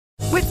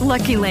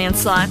Lucky Land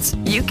Slots,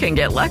 you can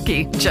get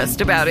lucky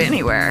just about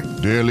anywhere.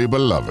 Dearly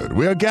beloved,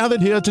 we are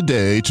gathered here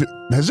today to...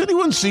 Has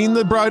anyone seen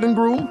the bride and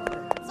groom?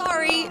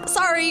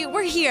 Sorry,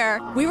 we're here.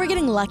 We were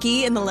getting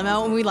lucky in the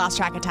limo and we lost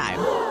track of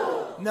time.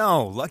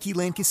 No, Lucky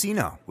Land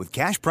Casino, with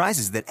cash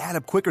prizes that add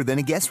up quicker than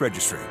a guest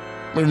registry.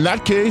 In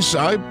that case,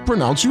 I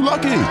pronounce you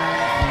lucky.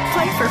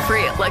 Play for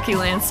free at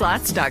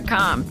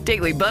LuckyLandSlots.com.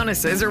 Daily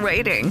bonuses are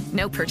waiting.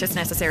 No purchase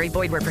necessary.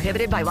 Void where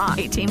prohibited by law.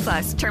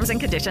 18+. Terms and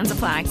conditions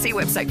apply. See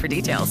website for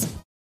details.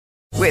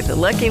 With the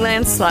Lucky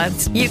Land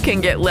Slots, you can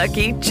get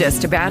lucky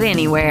just about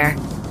anywhere.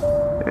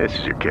 This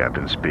is your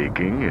captain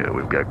speaking.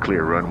 We've got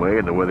clear runway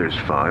and the weather's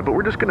fine, but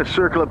we're just going to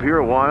circle up here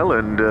a while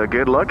and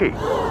get lucky.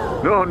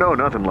 No,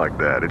 nothing like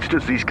that. It's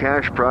just these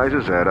cash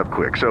prizes add up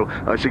quick. So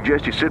I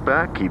suggest you sit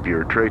back, keep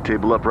your tray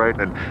table upright,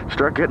 and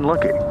start getting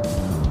lucky.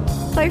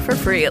 Play for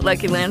free at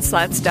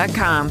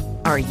LuckyLandSlots.com.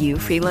 Are you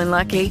feeling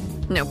lucky?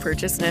 No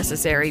purchase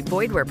necessary.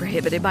 Void where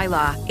prohibited by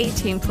law.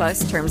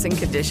 18+ terms and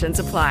conditions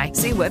apply.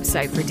 See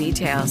website for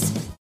details.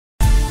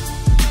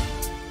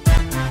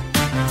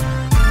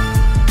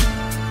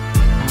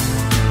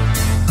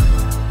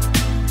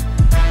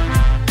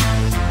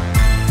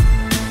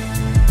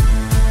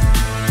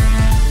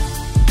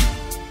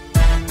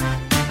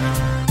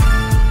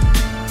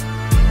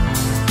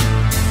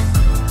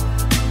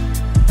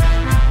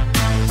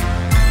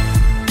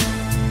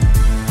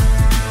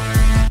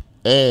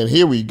 And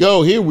here we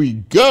go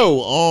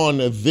on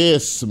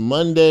this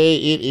Monday.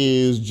 It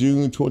is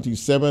June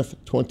 27th,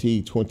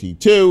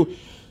 2022,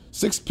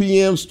 6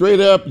 p.m. straight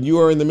up. You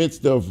are in the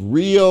midst of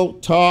Real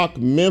Talk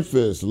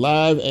Memphis,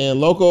 live and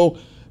local.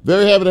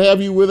 Very happy to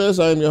have you with us.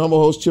 I am your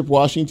humble host, Chip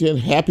Washington.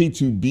 Happy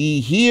to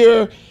be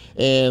here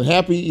and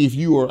happy if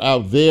you are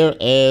out there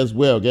as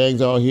well.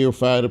 Gang's all here,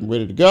 fired up and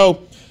ready to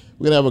go.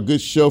 We're going to have a good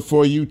show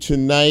for you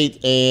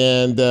tonight,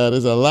 and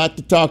there's a lot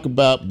to talk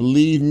about.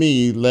 Believe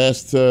me,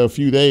 last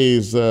few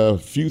days,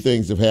 few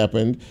things have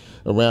happened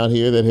around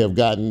here that have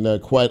gotten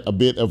quite a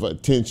bit of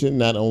attention,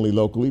 not only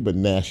locally but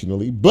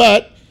nationally.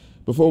 But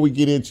before we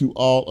get into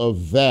all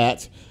of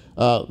that,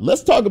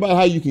 let's talk about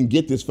how you can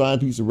get this fine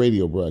piece of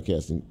radio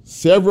broadcasting.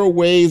 Several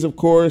ways, of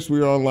course.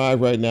 We're on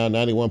live right now,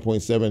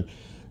 91.7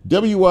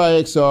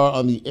 WYXR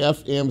on the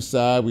FM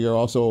side. We are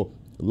also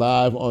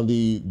live on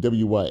the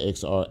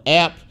WYXR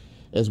app,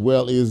 as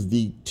well as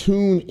the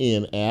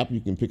TuneIn app.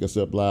 You can pick us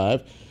up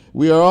live.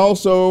 We are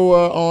also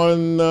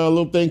on a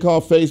little thing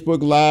called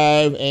Facebook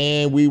Live,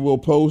 and we will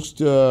post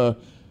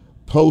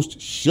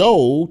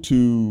show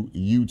to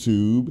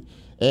YouTube.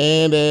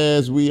 And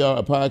as we are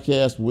a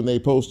podcast, when they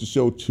post the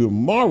show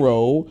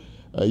tomorrow,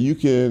 you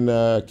can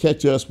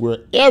catch us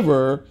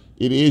wherever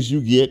it is you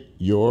get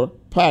your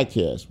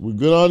podcast. We're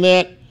good on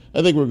that?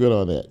 I think we're good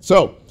on that.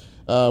 So,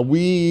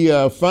 we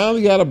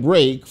finally got a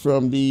break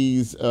from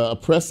these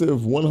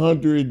oppressive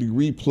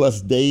 100-degree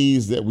plus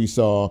days that we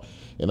saw.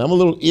 And I'm a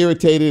little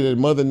irritated at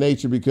Mother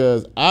Nature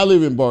because I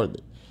live in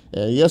Bartlett.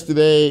 And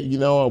yesterday,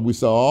 we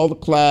saw all the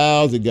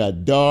clouds. It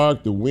got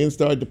dark. The wind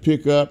started to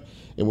pick up.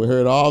 And we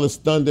heard all this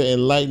thunder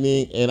and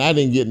lightning. And I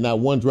didn't get not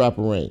one drop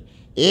of rain.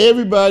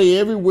 Everybody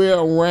everywhere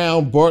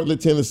around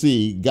Bartlett,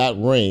 Tennessee got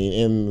rain.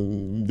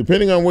 And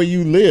depending on where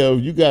you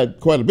live, you got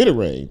quite a bit of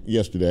rain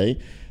yesterday.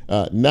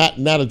 Not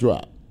a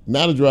drop.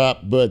 Not a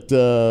drop, but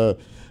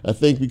I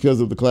think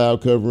because of the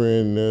cloud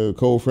covering,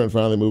 cold front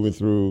finally moving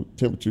through,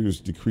 temperatures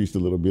decreased a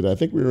little bit. I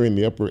think we were in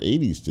the upper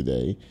 80s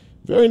today.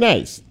 Very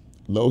nice.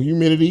 Low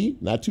humidity,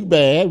 not too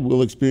bad.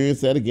 We'll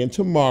experience that again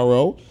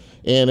tomorrow.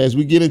 And as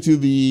we get into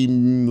the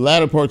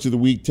latter parts of the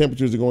week,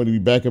 temperatures are going to be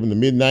back up in the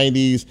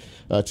mid-90s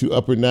to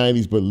upper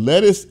 90s. But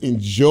let us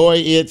enjoy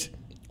it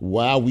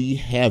while we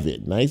have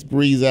it. Nice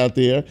breeze out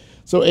there.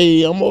 So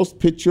a almost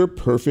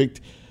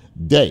picture-perfect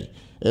day.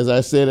 As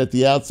I said at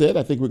the outset,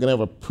 I think we're going to have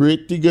a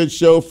pretty good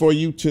show for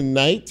you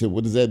tonight.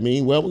 What does that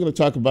mean? Well, we're going to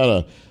talk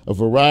about a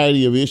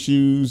variety of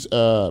issues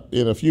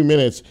in a few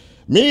minutes.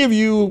 Many of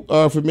you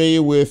are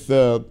familiar with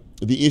the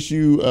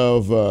issue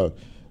of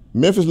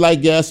Memphis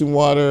Light, Gas, and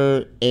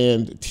Water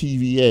and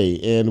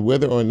TVA, and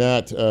whether or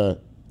not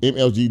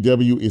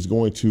MLGW is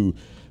going to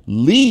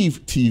leave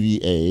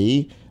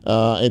TVA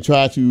and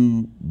try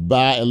to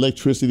buy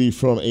electricity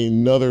from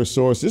another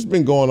source. This has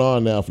been going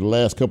on now for the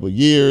last couple of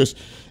years.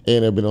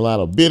 And there have been a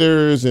lot of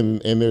bidders, and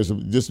there's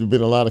just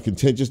been a lot of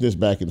contentiousness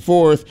back and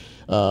forth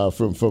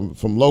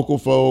from local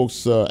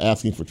folks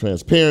asking for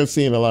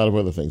transparency and a lot of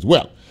other things.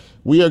 Well,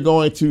 we are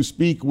going to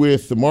speak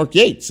with Mark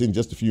Yates in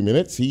just a few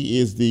minutes. He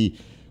is the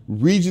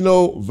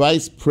Regional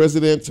Vice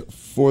President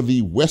for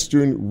the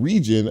Western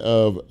region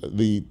of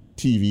the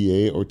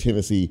TVA, or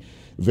Tennessee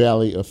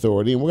Valley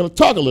Authority. And we're going to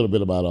talk a little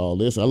bit about all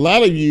this. A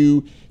lot of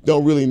you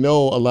don't really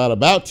know a lot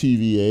about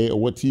TVA or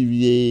what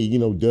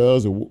TVA,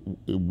 does or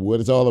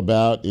what it's all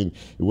about and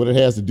what it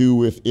has to do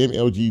with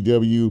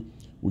MLGW.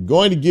 We're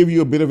going to give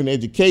you a bit of an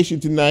education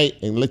tonight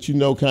and let you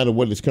know kind of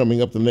what is coming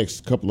up the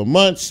next couple of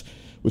months,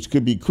 which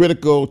could be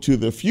critical to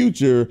the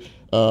future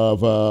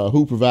of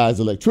who provides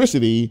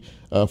electricity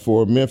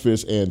for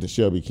Memphis and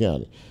Shelby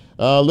County.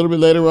 A little bit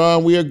later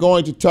on, we are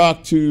going to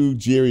talk to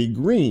Jerry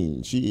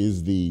Green. She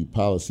is the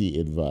policy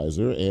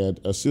advisor and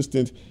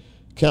assistant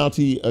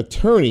county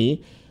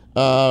attorney.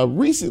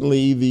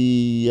 Recently,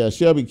 the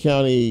Shelby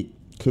County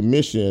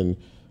Commission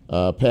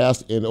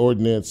passed an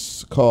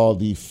ordinance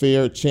called the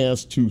Fair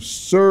Chance to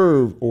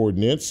Serve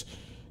Ordinance.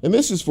 And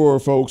this is for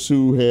folks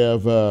who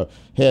have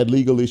had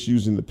legal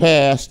issues in the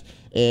past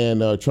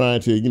and are trying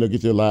to,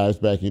 get their lives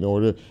back in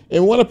order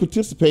and want to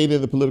participate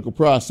in the political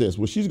process.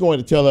 Well, she's going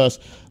to tell us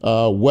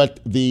what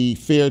the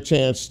Fair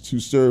Chance to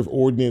Serve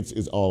Ordinance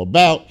is all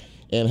about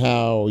and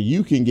how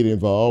you can get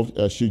involved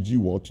should you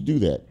want to do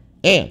that.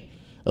 And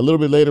a little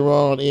bit later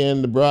on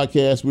in the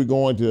broadcast, we're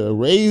going to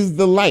raise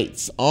the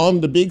lights on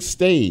the big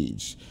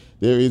stage.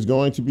 There is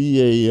going to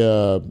be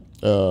a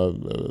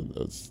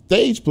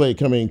stage play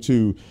coming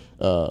to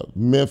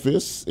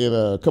Memphis in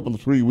a couple of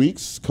 3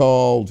 weeks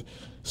called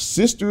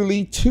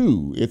Sisterly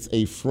 2. It's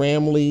a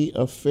family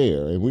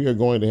affair, and we are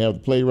going to have the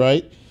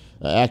playwright,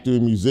 actor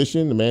and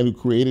musician, the man who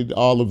created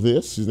all of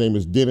this. His name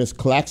is Dennis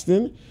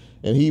Claxton,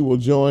 and he will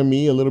join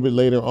me a little bit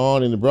later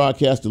on in the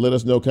broadcast to let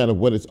us know kind of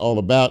what it's all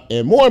about,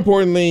 and more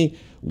importantly,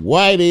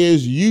 why it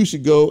is you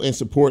should go and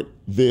support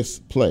this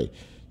play.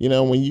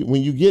 When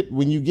you get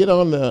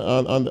on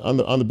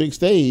the big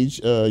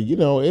stage,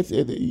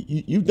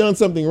 you've done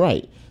something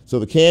right. So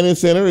the Cannon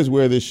Center is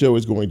where this show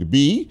is going to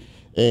be,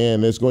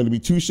 and there's going to be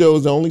 2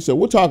 shows only. So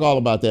we'll talk all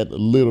about that a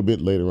little bit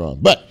later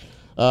on. But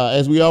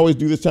as we always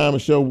do this time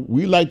of show,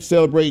 we like to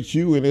celebrate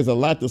you, and there's a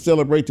lot to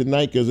celebrate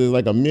tonight because there's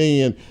like 1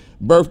 million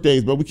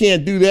birthdays. But we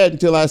can't do that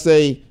until I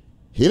say,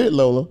 hit it,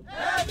 Lola.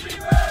 Happy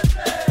birthday!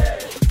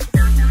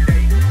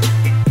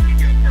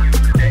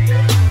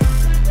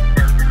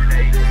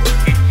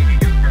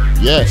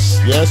 Yes.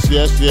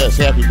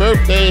 Happy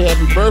birthday,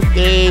 happy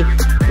birthday.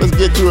 Let's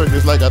get to it.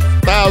 There's like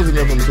 1,000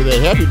 of them today.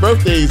 Happy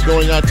birthday is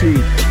going out to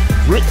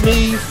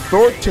Brittany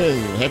Thornton.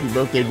 Happy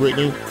birthday,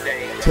 Brittany.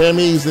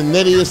 Tammy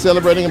Zanetti is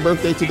celebrating a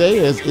birthday today,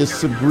 as is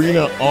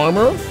Sabrina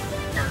Armour.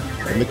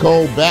 And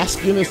Nicole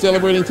Baskin is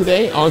celebrating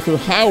today. Arthur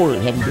Howard,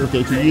 happy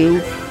birthday to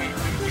you.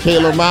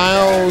 Kayla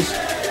Miles.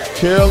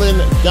 Carolyn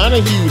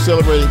Donahue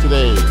celebrating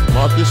today.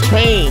 Marcus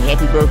Payne,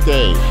 happy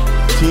birthday.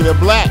 Tina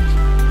Black.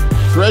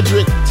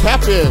 Frederick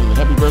Tappan,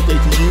 happy birthday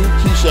to you.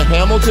 Keisha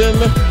Hamilton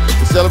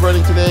is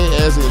celebrating today,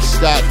 as is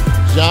Scott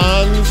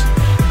Johns.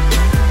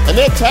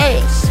 Annette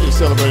Tyus is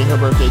celebrating her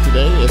birthday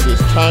today, as is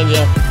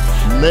Tanya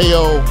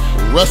Mayo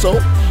Russell.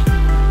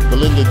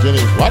 Belinda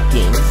Jennings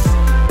Watkins,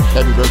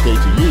 happy birthday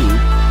to you.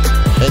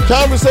 And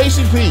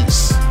Conversation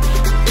Piece,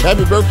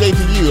 happy birthday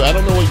to you. I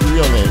don't know what your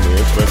real name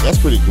is, but that's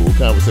pretty cool,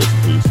 Conversation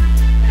Piece.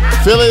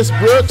 Phyllis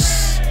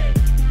Brooks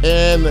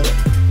and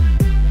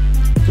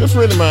good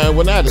friend of mine,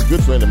 well, not a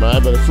good friend of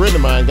mine, but a friend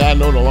of mine, guy I've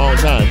known a long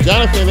time,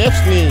 Jonathan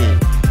Epstein.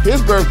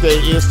 His birthday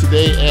is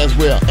today as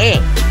well.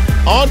 And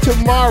on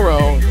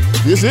tomorrow,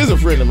 this is a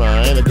friend of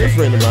mine, a good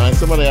friend of mine,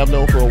 somebody I've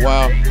known for a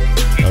while,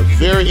 a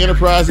very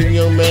enterprising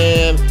young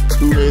man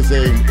who is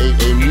a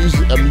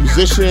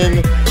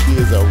musician, he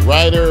is a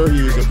writer,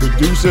 he is a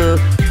producer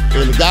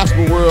in the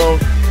gospel world.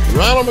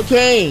 Ronald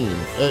McCain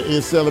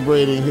is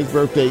celebrating his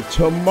birthday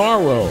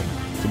tomorrow.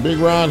 So Big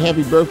Ron,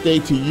 happy birthday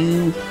to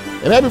you.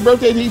 And happy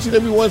birthday to each and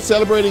everyone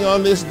celebrating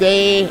on this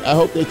day. I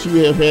hope that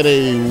you have had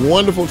a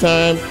wonderful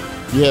time.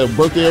 If you had a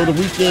birthday over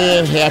the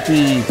weekend,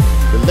 happy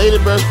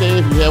belated birthday.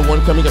 If you have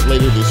one coming up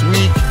later this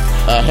week,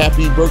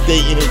 happy birthday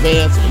in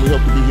advance. And we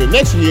hope to be here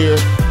next year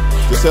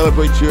to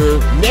celebrate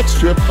your next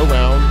trip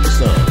around the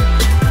sun.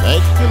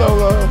 Thank you,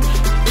 Lola.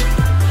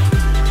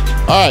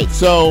 All right,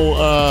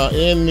 so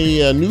in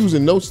the news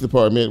and notes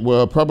department,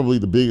 well, probably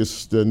the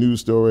biggest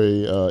news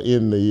story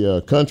in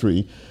the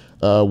country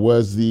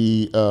was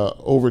the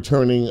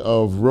overturning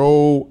of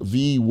Roe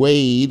v.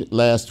 Wade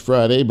last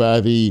Friday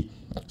by the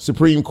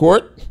Supreme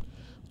Court,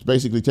 which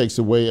basically takes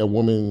away a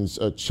woman's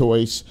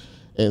choice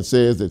and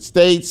says that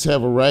states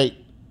have a right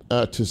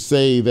to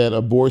say that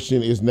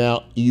abortion is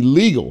now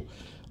illegal.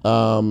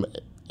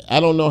 I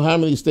don't know how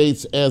many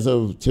states as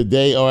of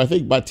today, or I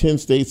think about 10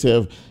 states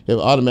have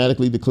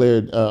automatically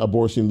declared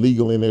abortion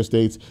legal in their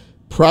states.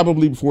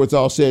 Probably before it's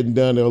all said and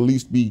done, there'll at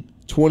least be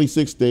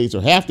 26 states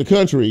or half the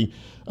country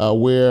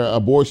where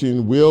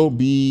abortion will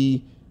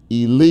be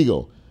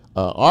illegal.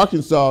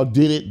 Arkansas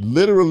did it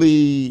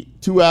literally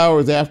 2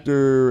 hours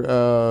after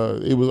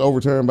it was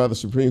overturned by the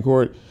Supreme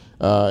Court.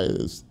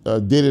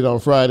 Did it on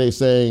Friday,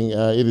 saying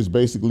it is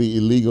basically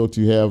illegal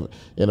to have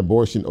an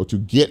abortion or to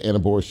get an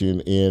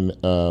abortion in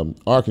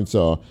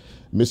Arkansas.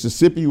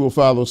 Mississippi will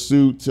follow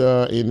suit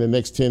in the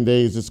next 10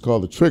 days. It's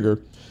called the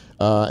trigger.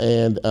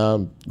 And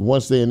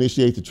once they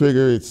initiate the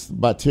trigger, it's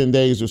about 10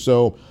 days or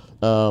so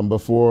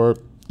before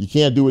you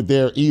can't do it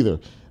there either.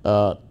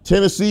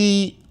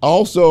 Tennessee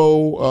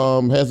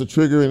also has a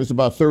trigger, and it's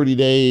about 30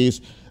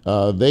 days.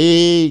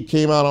 They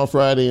came out on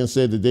Friday and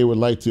said that they would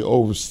like to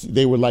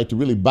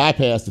really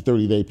bypass the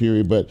 30-day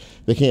period, but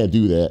they can't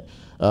do that.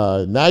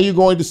 Now you're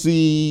going to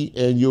see,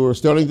 and you're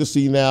starting to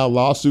see now,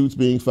 lawsuits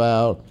being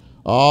filed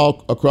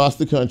all across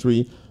the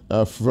country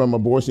from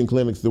abortion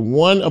clinics. The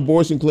one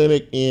abortion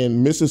clinic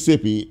in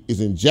Mississippi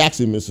is in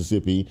Jackson,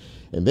 Mississippi,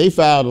 and they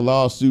filed a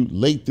lawsuit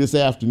late this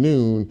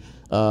afternoon,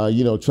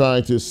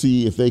 trying to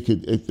see if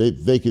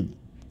they could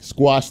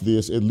squash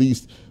this, at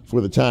least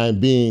for the time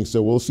being.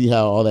 So we'll see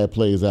how all that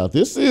plays out.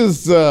 This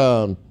is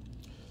a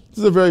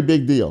very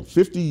big deal.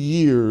 50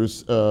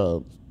 years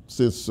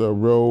since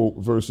Roe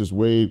versus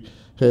Wade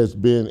has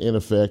been in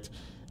effect.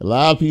 A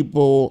lot of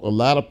people, a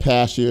lot of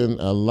passion,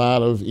 a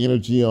lot of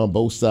energy on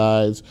both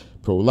sides,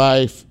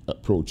 pro-life,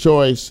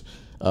 pro-choice,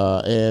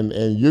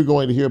 and you're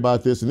going to hear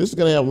about this, and this is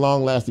going to have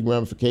long-lasting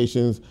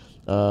ramifications.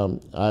 I'm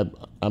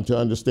to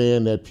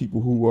understand that people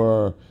who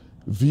are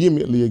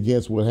vehemently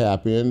against what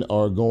happened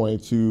are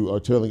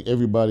telling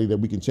everybody that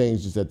we can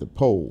change this at the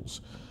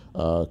polls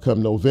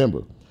come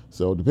November.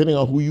 So depending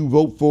on who you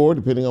vote for,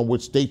 depending on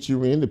which state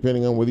you're in,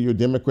 depending on whether you're a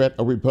Democrat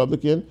or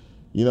Republican,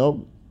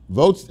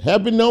 votes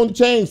have been known to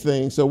change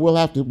things, so we'll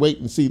have to wait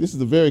and see. This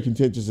is a very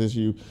contentious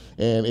issue,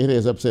 and it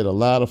has upset a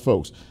lot of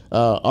folks.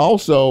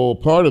 Also,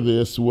 part of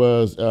this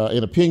was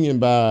an opinion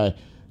by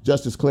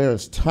Justice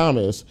Clarence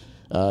Thomas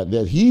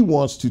that he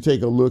wants to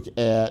take a look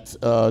at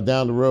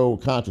down the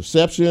road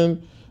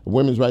contraception,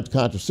 women's right to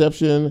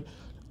contraception,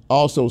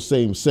 also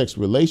same-sex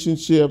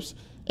relationships,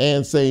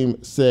 and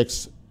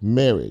same-sex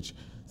marriage.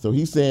 So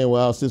he's saying,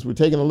 well, since we're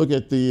taking a look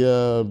at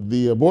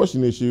the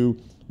abortion issue,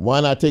 why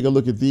not take a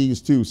look at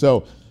these too?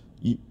 So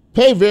you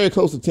pay very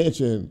close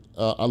attention,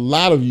 a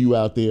lot of you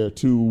out there,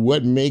 to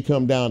what may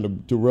come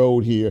down the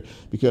road here,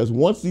 because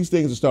once these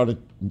things are starting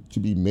to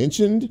be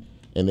mentioned,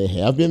 and they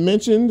have been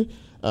mentioned,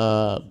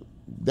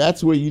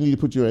 that's where you need to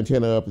put your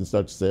antenna up and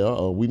start to say,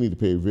 we need to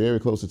pay very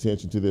close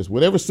attention to this.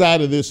 Whatever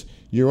side of this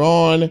you're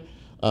on,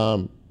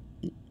 there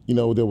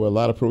were a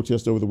lot of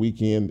protests over the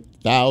weekend.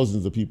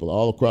 Thousands of people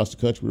all across the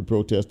country were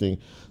protesting.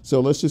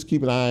 So let's just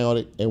keep an eye on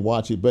it and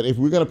watch it. But if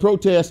we're going to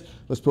protest,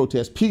 let's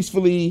protest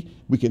peacefully.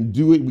 We can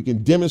do it. We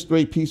can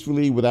demonstrate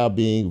peacefully without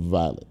being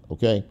violent,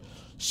 okay?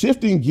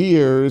 Shifting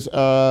gears,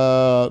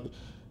 the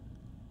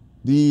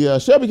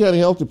Shelby County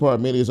Health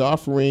Department is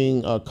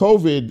offering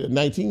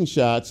COVID-19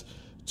 shots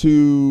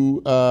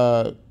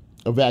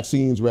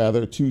vaccines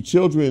to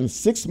children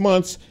 6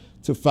 months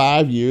to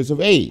 5 years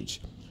of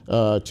age.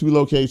 2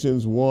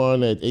 locations,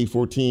 one at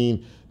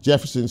 814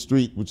 Jefferson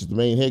Street, which is the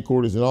main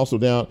headquarters, and also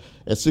down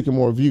at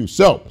Sycamore View.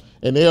 So,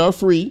 and they are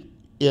free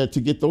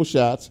to get those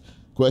shots.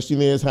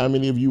 Question is, how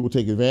many of you will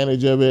take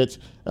advantage of it?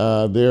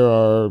 There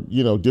are,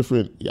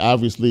 different,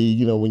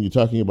 obviously, when you're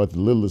talking about the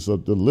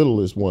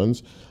littlest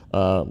ones,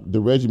 the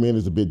regimen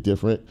is a bit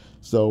different.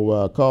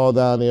 So call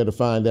down there to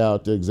find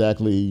out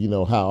exactly,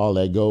 how all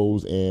that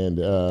goes, and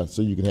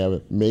so you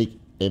can make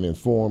an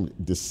informed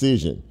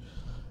decision.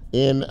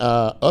 In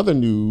other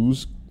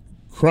news,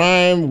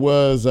 crime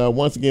was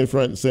once again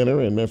front and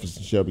center in Memphis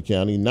and Shelby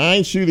County.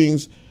 9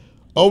 shootings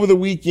over the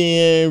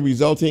weekend,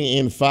 resulting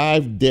in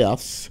 5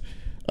 deaths.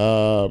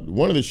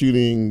 One of the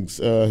shootings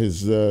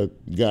has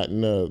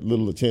gotten a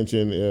little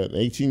attention. An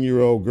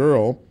 18-year-old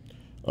girl,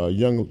 a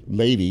young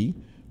lady,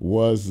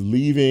 was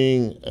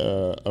leaving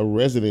her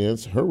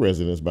residence,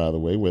 by the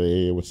way, where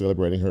they were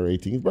celebrating her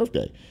 18th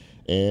birthday.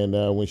 And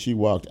when she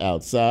walked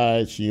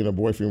outside, she and her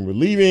boyfriend were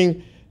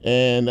leaving.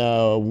 And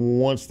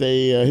once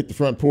they hit the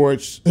front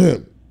porch,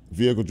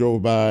 vehicle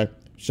drove by,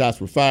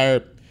 shots were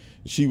fired.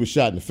 She was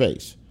shot in the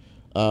face.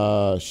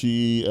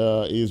 She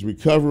is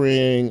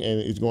recovering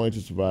and is going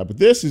to survive. But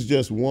this is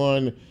just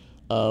one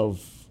of,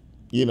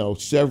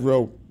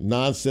 several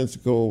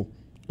nonsensical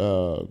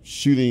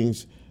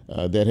shootings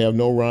that have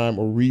no rhyme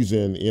or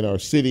reason in our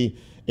city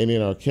and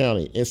in our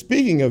county. And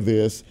speaking of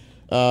this,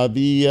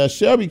 the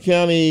Shelby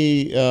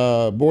County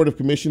Board of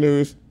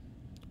Commissioners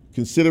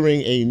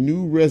considering a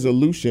new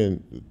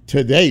resolution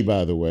today,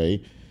 by the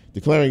way,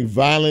 declaring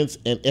violence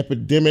an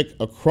epidemic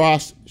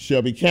across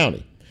Shelby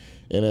County.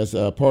 And as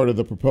part of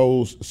the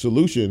proposed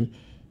solution,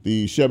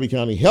 the Shelby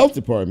County Health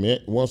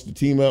Department wants to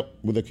team up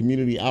with a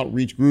community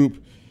outreach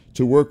group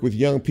to work with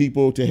young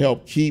people to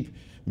help keep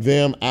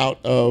them out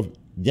of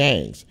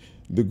gangs.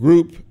 The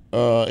group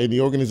and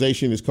the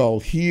organization is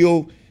called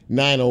Heal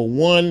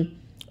 901.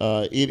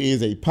 It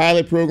is a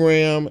pilot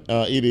program.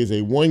 It is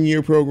a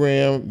 1-year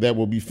program that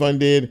will be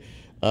funded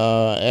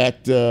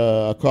at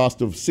a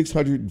cost of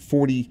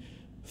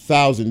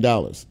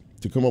 $640,000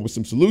 to come up with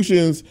some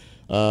solutions,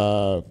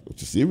 to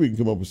see if we can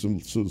come up with some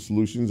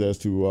solutions as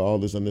to all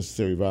this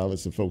unnecessary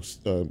violence and folks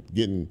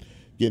getting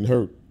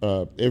hurt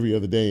every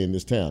other day in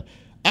this town.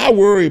 I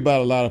worry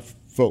about a lot of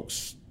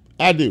folks.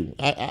 I do.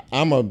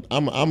 I'm a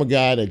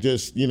guy that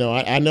just,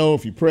 I know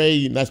if you pray,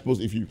 you're not supposed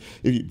to, if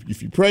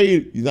you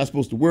pray, you're not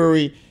supposed to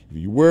worry. If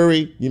you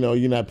worry,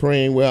 you're not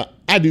praying. Well,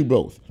 I do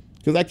both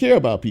because I care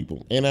about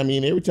people. And I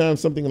mean, every time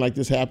something like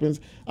this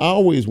happens, I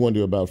always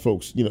wonder about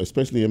folks,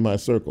 especially in my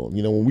circle.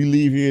 When we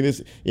leave here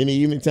in the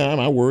evening time,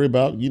 I worry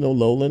about,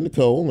 Lola and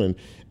Nicole and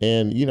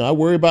I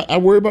worry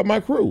about my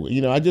crew.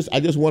 I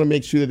just want to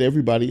make sure that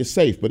everybody is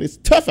safe. But it's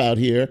tough out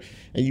here,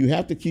 and you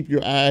have to keep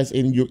your eyes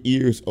and your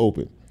ears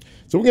open.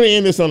 So we're going to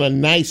end this on a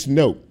nice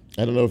note.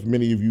 I don't know if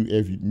many of you,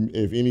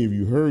 if any of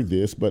you heard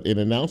this, but an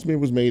announcement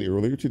was made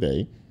earlier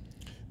today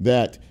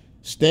that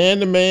Stan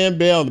the Man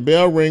Bell, the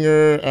bell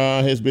ringer,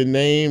 has been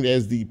named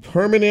as the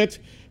permanent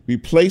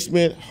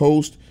replacement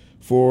host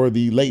for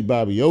the late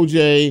Bobby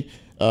OJ.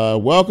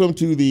 Welcome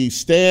to the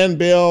Stan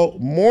Bell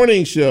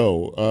Morning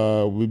Show.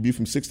 We'll be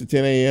from 6 to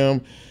 10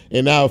 a.m.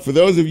 And now, for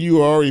those of you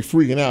who are already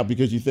freaking out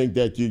because you think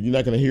that you're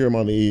not going to hear him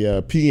on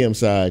the PM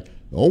side,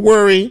 don't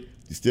worry.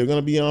 He's still going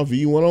to be on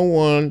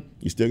V101.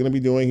 He's still going to be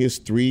doing his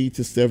 3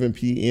 to 7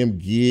 p.m.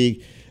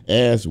 gig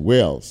as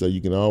well. So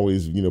you can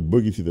always,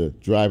 boogie to the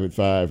Drive at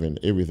 5 and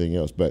everything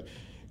else. But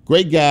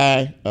great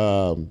guy,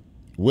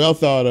 well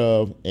thought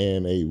of,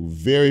 and a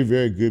very,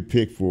 very good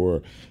pick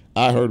for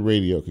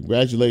iHeartRadio.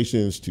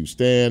 Congratulations to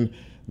Stan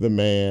the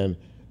Man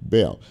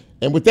Bell.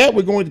 And with that,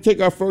 we're going to take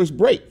our first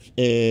break.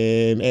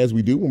 And as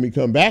we do, when we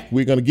come back,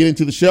 we're going to get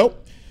into the show.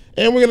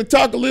 And we're going to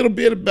talk a little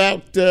bit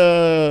about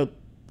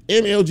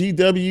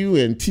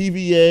MLGW and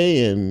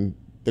TVA, and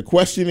the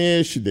question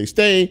is, should they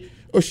stay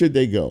or should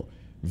they go?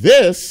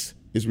 This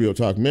is Real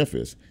Talk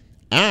Memphis.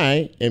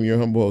 I am your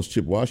humble host,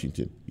 Chip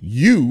Washington.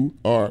 You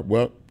are,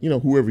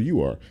 whoever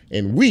you are,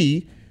 and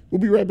we will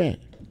be right back.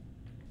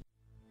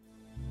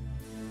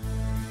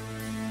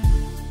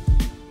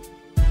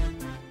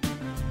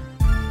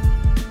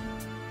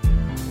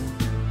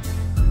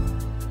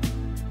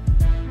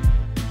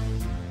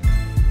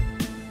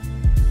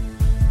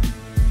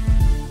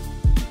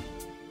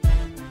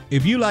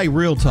 If you like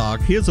Real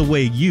Talk, here's a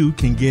way you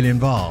can get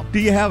involved. Do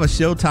you have a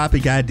show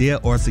topic idea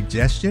or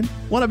suggestion?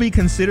 Want to be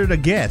considered a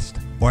guest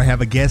or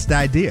have a guest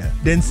idea?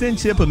 Then send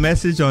Chip a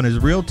message on his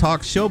Real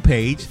Talk show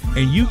page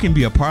and you can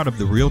be a part of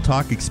the Real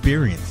Talk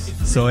experience.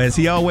 So as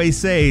he always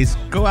says,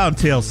 go out and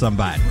tell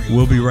somebody.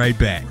 We'll be right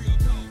back.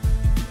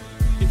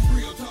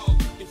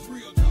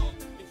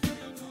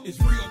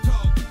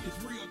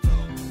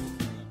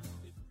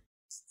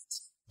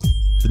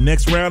 The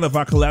next round of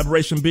our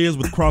collaboration beers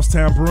with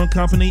Crosstown Brewing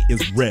Company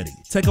is ready.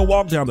 Take a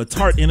walk down the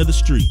tart end of the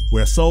street,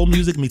 where soul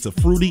music meets a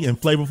fruity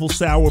and flavorful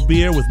sour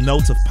beer with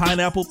notes of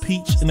pineapple,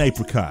 peach, and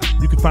apricot.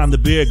 You can find the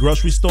beer at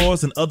grocery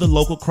stores and other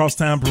local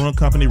Crosstown Brewing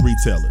Company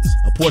retailers.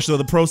 A portion of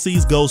the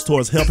proceeds goes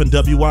towards helping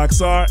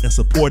WYXR and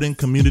supporting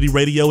community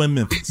radio in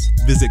Memphis.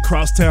 Visit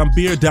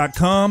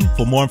crosstownbeer.com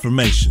for more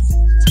information.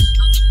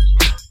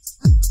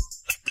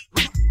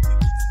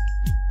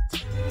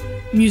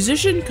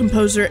 Musician,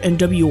 composer, and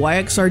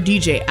WYXR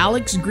DJ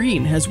Alex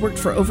Green has worked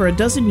for over a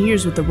dozen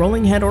years with the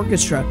Rolling Head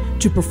Orchestra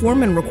to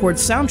perform and record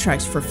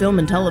soundtracks for film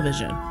and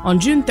television. On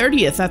June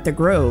 30th at The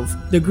Grove,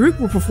 the group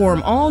will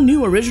perform all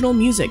new original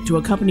music to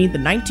accompany the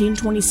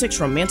 1926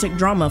 romantic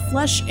drama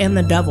Flesh and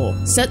the Devil,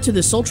 set to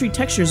the sultry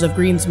textures of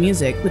Green's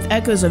music with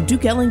echoes of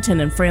Duke Ellington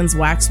and Franz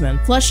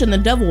Waxman. Flesh and the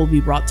Devil will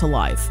be brought to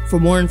life. For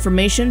more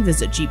information,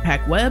 visit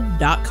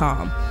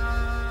gpacweb.com.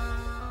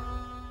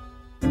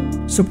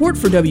 Support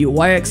for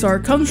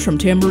WYXR comes from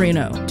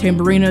Tamburino.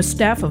 Tamburino's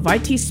staff of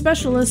IT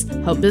specialists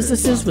help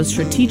businesses with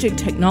strategic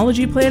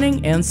technology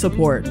planning and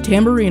support.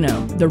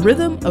 Tamburino, the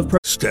rhythm of...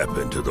 Step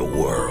into the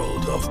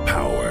world of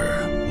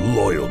power,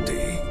 loyalty,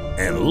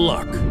 and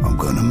luck. I'm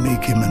gonna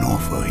make him an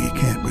offer he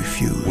can't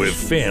refuse. With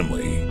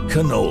family,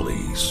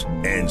 cannolis,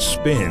 and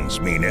spins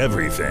mean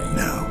everything.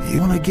 Now,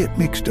 you wanna get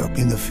mixed up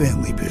in the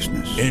family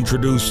business.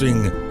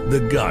 Introducing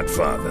The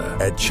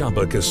Godfather at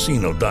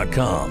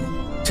ChumbaCasino.com.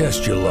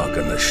 Test your luck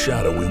in the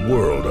shadowy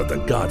world of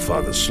The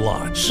Godfather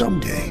slot.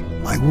 Someday,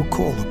 I will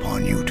call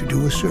upon you to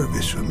do a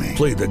service for me.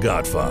 Play The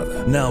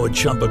Godfather, now at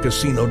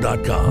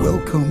ChumbaCasino.com.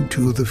 Welcome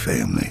to the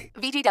family.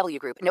 VGW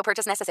Group. No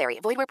purchase necessary.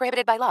 Void where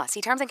prohibited by law.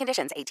 See terms and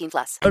conditions.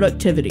 18+.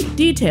 Productivity.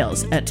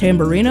 Details at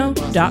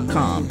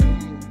Tamburino.com.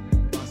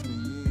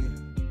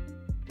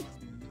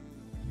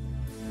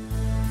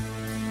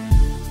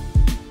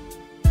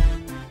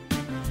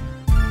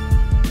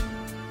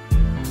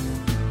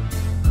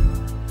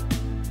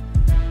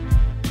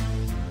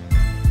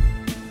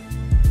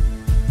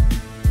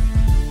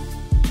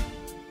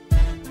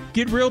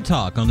 Get Real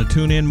Talk on the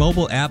TuneIn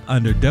mobile app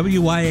under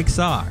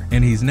WYXR,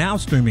 and he's now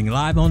streaming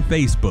live on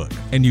Facebook.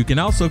 And you can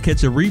also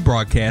catch a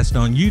rebroadcast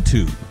on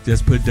YouTube.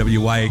 Just put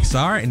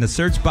WYXR in the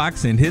search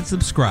box and hit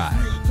subscribe.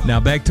 Now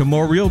back to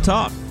more Real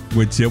Talk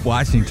with Chip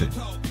Washington.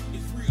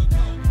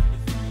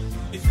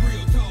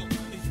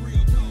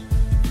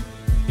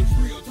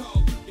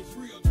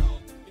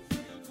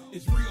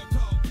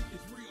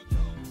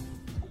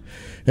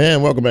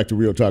 And welcome back to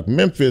Real Talk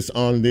Memphis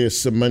on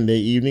this Monday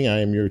evening. I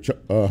am your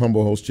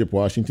humble host, Chip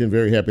Washington.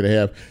 Very happy to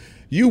have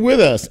you with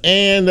us,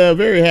 and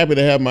very happy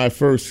to have my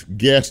first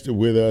guest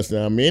with us.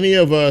 Now, many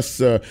of us,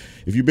 if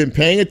you've been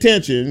paying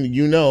attention,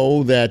 you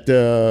know that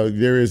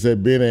there has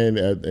been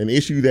an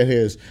issue that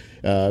has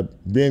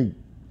been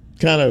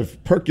kind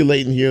of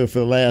percolating here for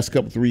the last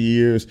 3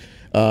 years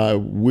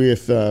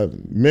with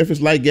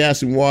Memphis Light,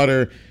 Gas, and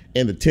Water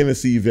and the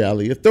Tennessee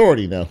Valley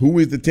Authority. Now, who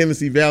is the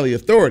Tennessee Valley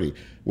Authority?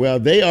 Well,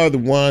 they are the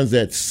ones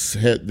that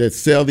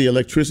sell the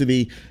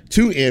electricity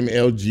to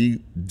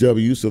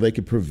MLGW so they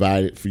can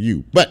provide it for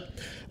you. But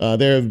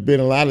there have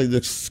been a lot of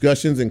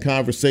discussions and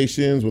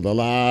conversations with a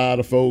lot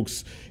of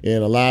folks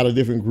in a lot of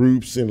different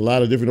groups and a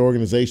lot of different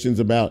organizations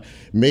about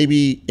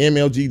maybe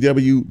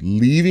MLGW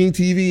leaving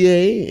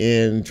TVA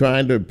and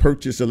trying to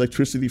purchase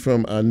electricity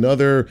from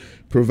another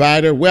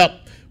provider. Well,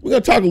 we're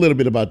going to talk a little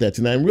bit about that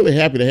tonight. I'm really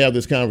happy to have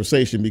this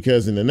conversation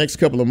because in the next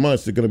couple of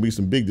months, there are going to be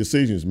some big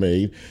decisions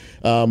made.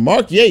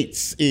 Mark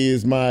Yates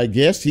is my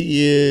guest.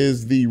 He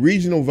is the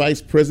Regional Vice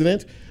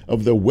President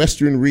of the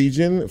Western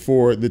Region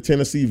for the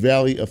Tennessee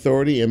Valley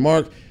Authority. And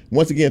Mark,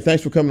 once again,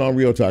 thanks for coming on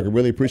Real Talk. I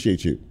really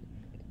appreciate you.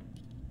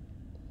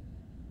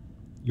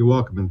 You're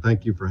welcome, and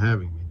thank you for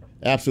having me.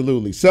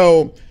 Absolutely.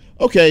 So,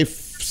 okay,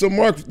 so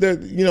Mark,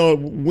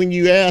 when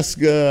you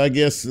ask, I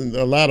guess,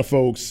 a lot of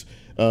folks,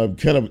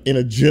 kind of in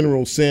a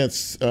general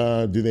sense,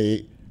 have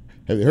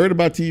they heard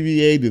about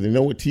TVA? Do they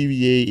know what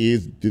TVA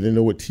is? Do they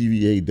know what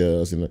TVA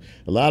does? And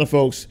a lot of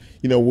folks,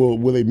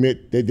 will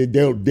admit that they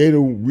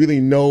don't really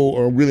know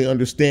or really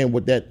understand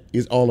what that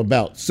is all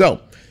about.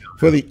 So,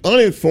 for the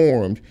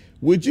uninformed,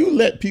 would you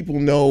let people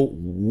know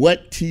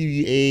what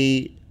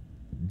TVA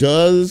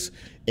does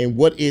and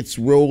what its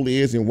role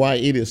is and why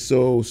it is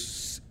so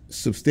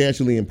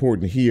substantially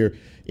important here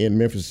in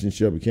Memphis and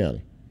Shelby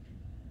County?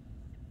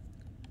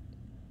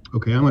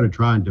 Okay, I'm going to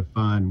try and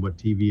define what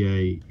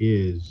TVA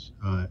is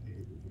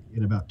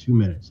in about 2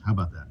 minutes. How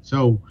about that?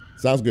 So,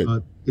 sounds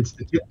good. It's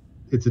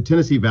the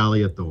Tennessee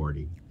Valley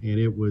Authority, and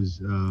it was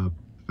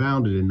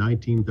founded in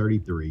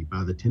 1933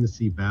 by the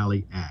Tennessee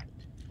Valley Act.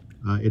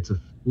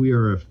 We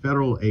are a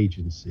federal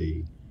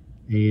agency,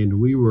 and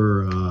we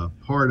were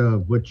part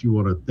of what you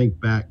want to think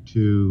back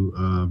to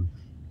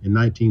in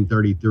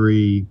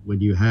 1933 when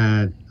you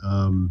had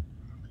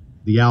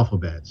the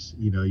alphabets.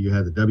 You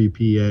had the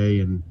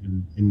WPA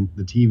and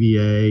the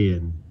TVA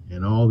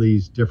and all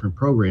these different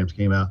programs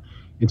came out.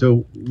 And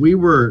so we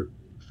were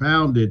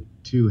founded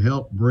to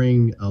help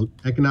bring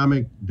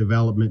economic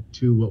development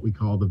to what we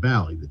call the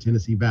Valley, the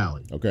Tennessee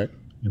Valley. Okay.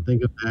 And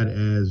think of that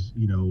as,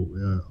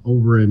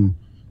 over in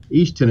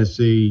East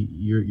Tennessee,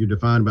 you're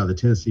defined by the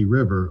Tennessee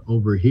River.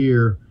 Over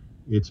here,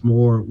 it's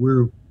more,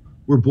 we're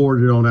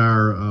bordered on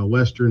our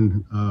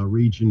western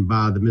region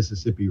by the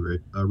Mississippi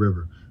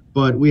River.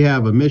 But we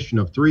have a mission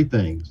of three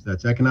things.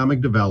 That's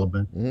economic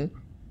development,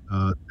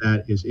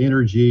 that is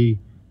energy,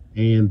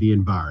 and the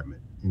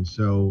environment. And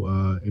so,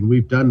 and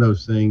we've done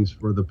those things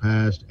for the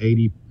past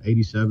 80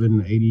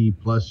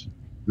 plus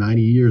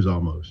 90 years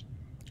almost.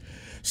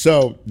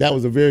 So that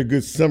was a very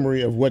good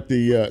summary of what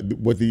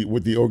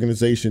the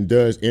organization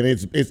does, and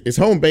its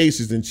home base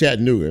is in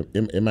Chattanooga.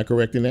 Am I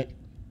correct in that?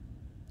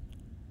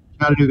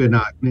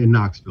 Chattanooga, in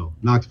Knoxville.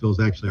 Knoxville is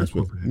actually our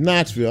corporate headquarters.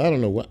 Knoxville. I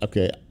don't know what.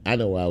 Okay, I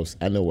know why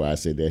I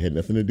said that. It had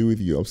nothing to do with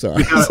you. I'm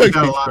sorry. We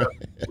have a lot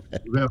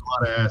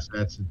of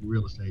assets in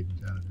real estate in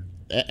Chattanooga.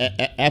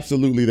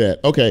 Absolutely that.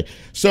 Okay.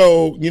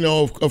 So,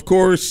 of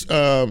course,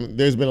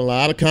 there's been a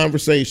lot of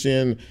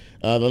conversation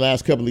the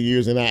last couple of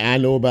years, and I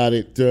know about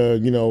it,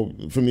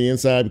 from the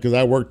inside because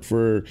I worked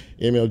for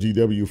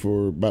MLGW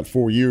for about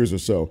 4 years or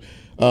so.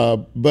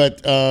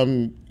 But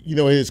it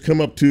has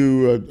come up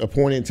to a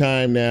point in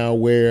time now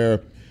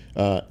where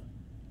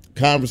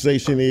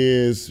conversation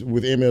is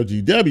with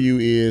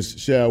MLGW is,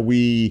 shall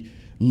we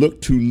look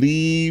to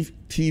leave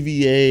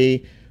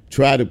TVA,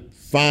 try to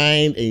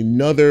find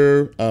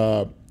another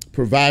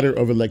provider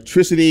of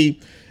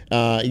electricity,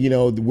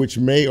 which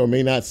may or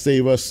may not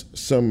save us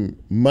some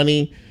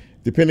money,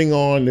 depending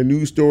on the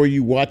news story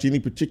you watch any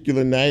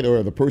particular night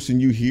or the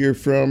person you hear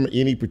from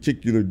any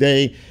particular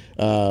day.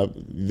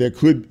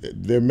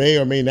 There may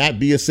or may not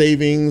be a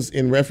savings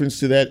in reference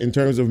to that in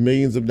terms of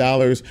millions of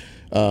dollars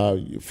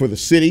for the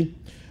city.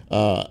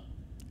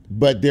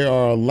 But there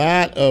are a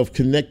lot of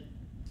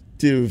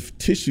connective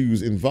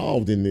tissues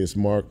involved in this,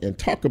 Mark, and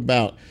talk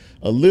about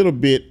a little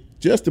bit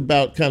just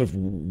about kind of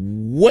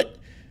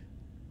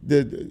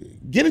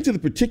get into the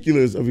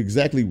particulars of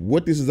exactly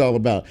what this is all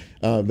about.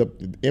 The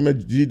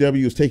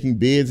MLGW is taking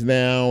bids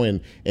now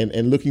and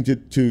looking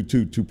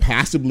to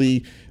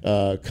possibly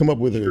come up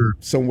with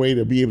some way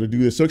to be able to do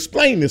this. So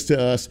explain this to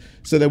us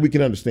so that we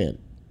can understand.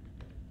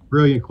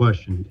 Brilliant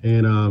question,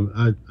 and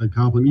I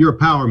compliment you. You're a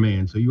power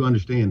man, so you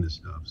understand this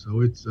stuff.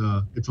 So it's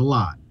a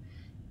lot,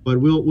 but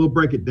we'll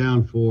break it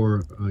down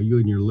for you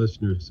and your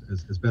listeners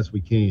as best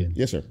we can.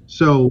 Yes, sir.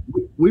 So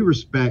we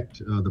respect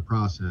the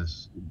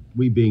process,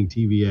 we being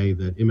TVA,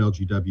 that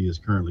MLGW is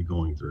currently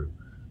going through,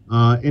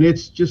 and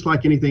it's just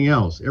like anything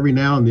else. Every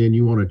now and then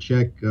you want to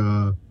check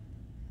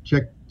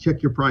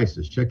your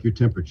prices, check your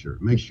temperature,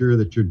 make sure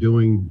that you're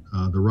doing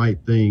the right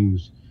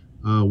things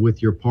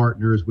with your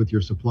partners, with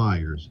your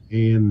suppliers,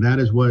 and that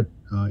is what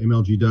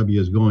MLGW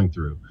is going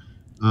through.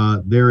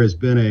 There has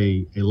been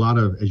a lot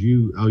of,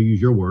 I'll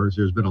use your words,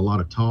 there's been a lot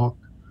of talk.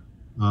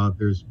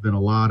 There's been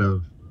a lot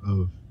of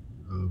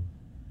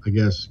I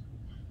guess,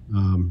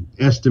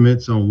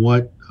 estimates on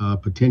what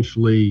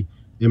potentially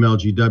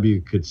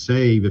MLGW could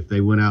save if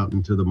they went out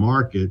into the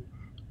market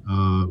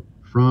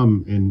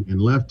from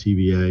and left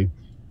TVA.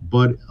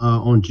 But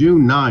on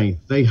June 9th,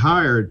 they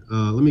hired,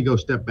 let me go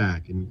step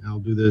back, and I'll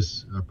do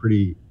this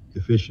pretty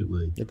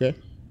efficiently. Okay.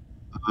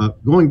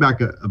 Going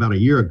back about a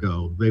year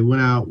ago, they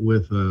went out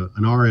with an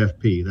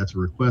RFP. That's a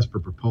request for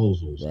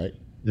proposals. Right.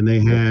 And they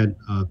had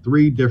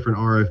 3 different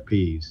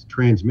RFPs: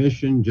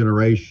 transmission,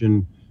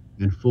 generation,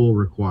 and full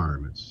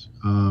requirements.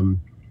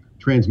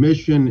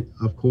 Transmission,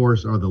 of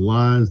course, are the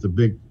lines, the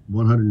big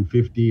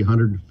 150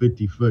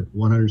 foot,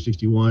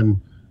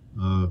 161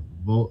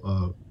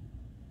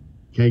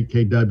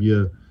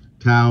 kW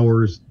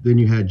towers. Then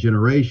you had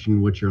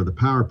generation, which are the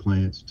power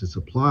plants to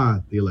supply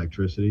the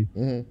electricity.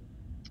 Mm-hmm.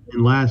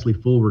 And lastly,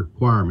 full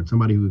requirement,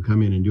 somebody who would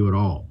come in and do it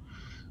all.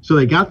 So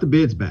they got the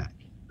bids back.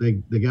 They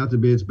got the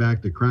bids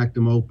back. They cracked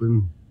them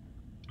open.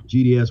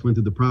 GDS went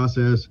through the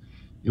process.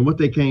 And what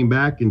they came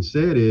back and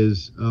said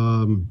is,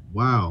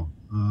 wow,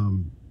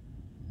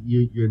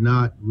 you're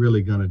not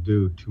really going to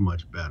do too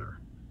much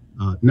better.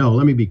 No,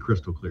 let me be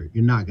crystal clear.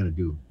 You're not going to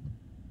do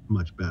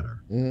much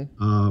better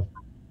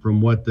from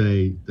what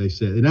they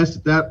said. And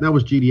that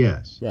was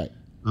GDS. Right.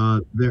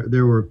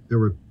 There were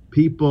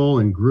people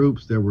and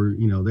groups that were,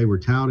 they were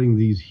touting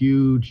these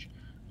huge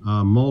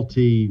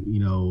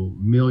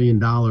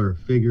multi-million-dollar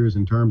figures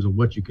in terms of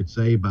what you could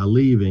save by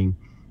leaving.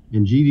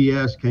 And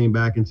GDS came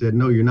back and said,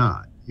 no, you're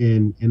not.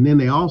 And then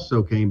they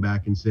also came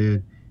back and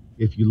said,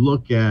 if you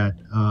look at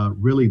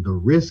really the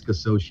risk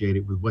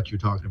associated with what you're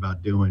talking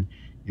about doing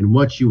and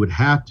what you would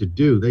have to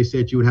do, they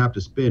said you would have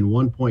to spend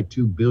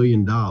 $1.2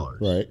 billion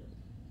right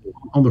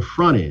on the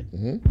front end.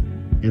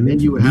 Mm-hmm. And then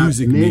you would have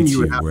music meets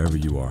you wherever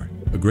you are.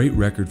 A great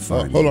record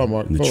finds hold on,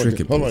 Mark. And the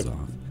trick it pulls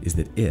off is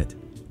that it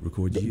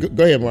records you.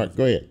 Go ahead, Mark.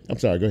 Go ahead. I'm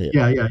sorry. Go ahead.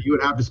 Yeah. You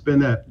would have to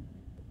spend that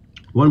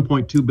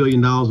 $1.2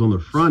 billion on the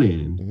front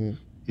end. Mm-hmm.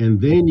 And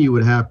then you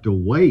would have to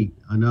wait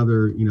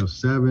another,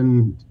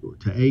 7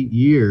 to 8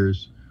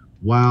 years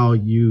while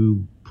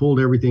you pulled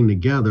everything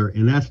together.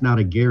 And that's not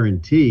a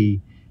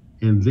guarantee.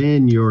 And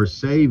then your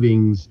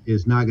savings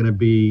is not going to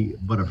be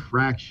but a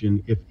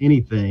fraction, if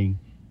anything,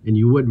 and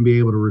you wouldn't be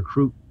able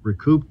to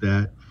recoup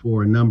that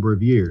for a number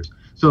of years.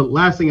 So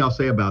last thing I'll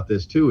say about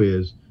this too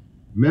is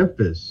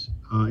Memphis,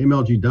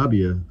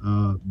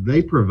 MLGW,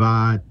 they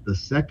provide the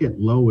second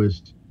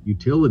lowest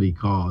utility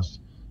cost,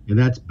 and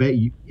that's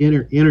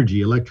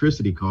energy,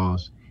 electricity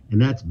costs,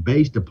 and that's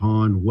based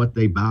upon what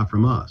they buy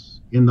from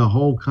us in the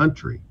whole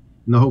country.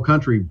 In the whole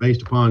country,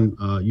 based upon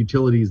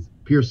utilities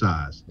peer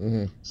size.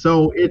 Mm-hmm.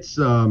 So it's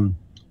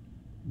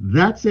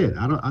that's it.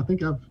 I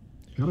think I've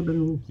kind of been a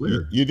little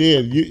clear. You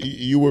did.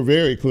 You were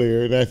very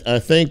clear. And I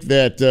think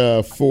that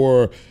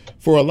for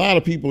a lot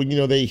of people,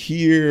 they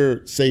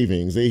hear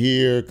savings, they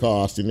hear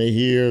cost, and they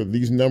hear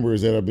these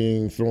numbers that are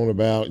being thrown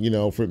about,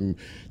 from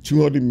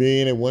 $200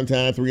 million at one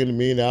time, $300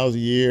 million a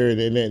year,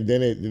 and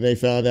then they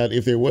found out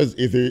if there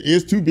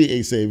is to be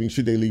a savings,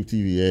 should they leave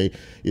TVA,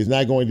 it's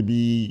not going to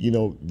be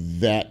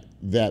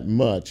that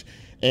much.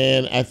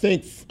 And I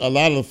think a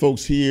lot of the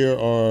folks here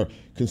are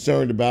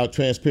concerned about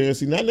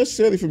transparency, not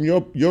necessarily from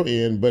your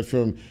end, but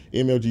from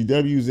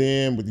MLGW's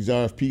end with these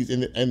RFPs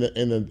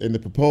and the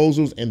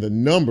proposals and the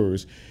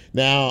numbers.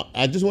 Now,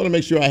 I just want to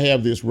make sure I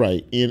have this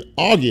right. In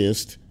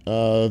August,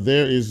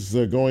 there is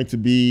going to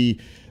be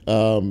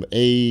there's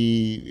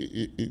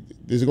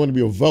going to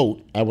be a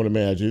vote, I would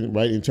imagine,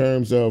 right, in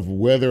terms of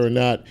whether or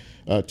not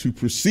to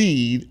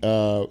proceed,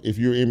 if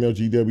you're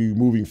MLGW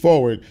moving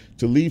forward,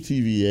 to leave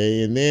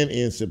TVA. And then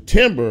in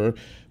September,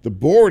 the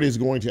board is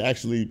going to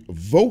actually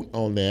vote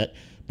on that,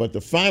 but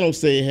the final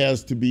say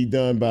has to be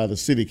done by the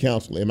city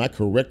council. Am I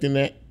correct in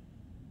that?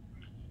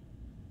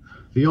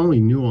 The only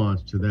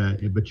nuance to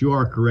that, but you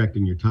are correct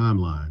in your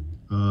timeline.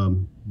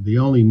 The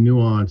only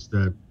nuance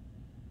that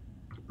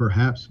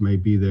perhaps may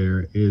be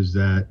there is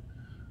that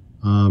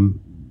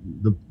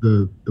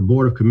the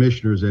board of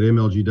commissioners at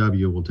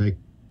MLGW will take,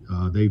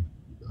 they've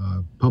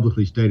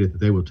publicly stated that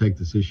they will take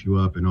this issue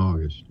up in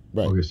August,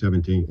 right. August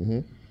 17th. Mm-hmm.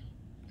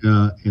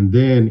 And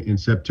then in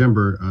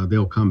September,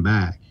 they'll come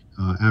back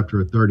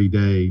after a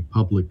 30-day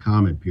public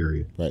comment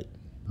period. Right.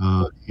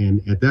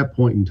 And at that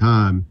point in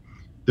time,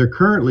 they're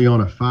currently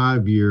on a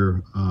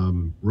 5-year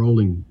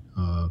rolling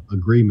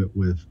agreement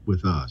with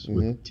us, mm-hmm.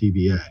 with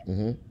TVA.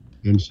 Mm-hmm.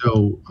 And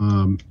so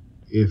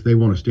if they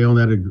want to stay on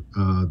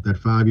that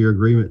 5-year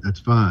agreement, that's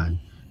fine.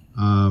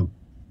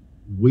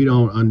 We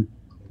don't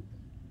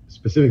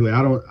specifically,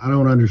 I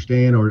don't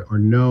understand or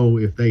know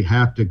if they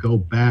have to go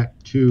back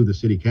to the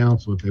city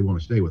council if they want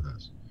to stay with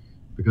us,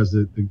 because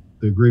the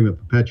agreement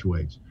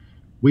perpetuates.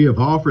 We have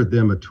offered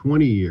them a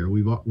 20-year.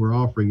 We're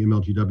offering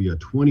MLGW a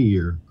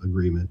 20-year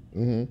agreement,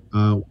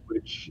 mm-hmm.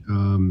 Which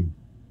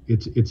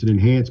it's an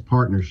enhanced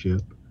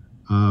partnership.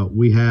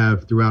 We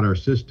have throughout our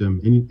system,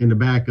 and to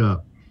back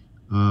up,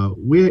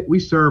 we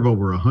serve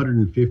over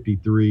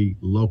 153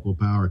 local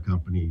power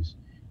companies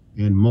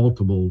and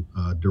multiple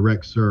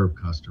direct serve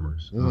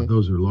customers. Mm-hmm.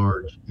 Those are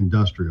large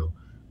industrial.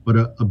 But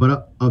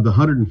of the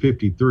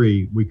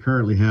 153, we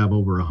currently have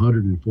over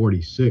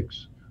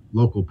 146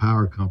 local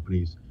power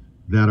companies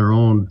that are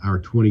on our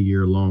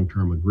 20-year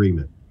long-term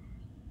agreement.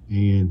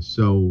 And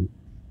so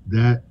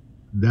that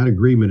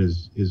agreement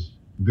is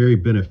very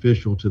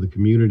beneficial to the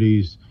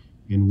communities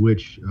in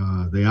which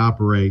they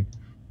operate.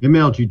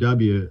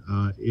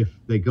 MLGW, if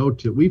they go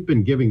to, we've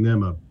been giving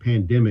them a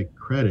pandemic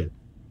credit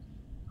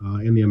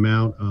in the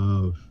amount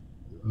of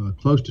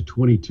close to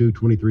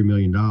 $23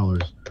 million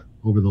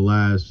over the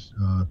last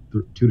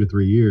 2 to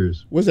 3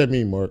 years. What does that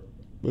mean, Mark?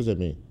 What does that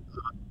mean?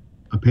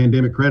 A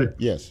pandemic credit?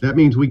 Yes. That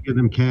means we give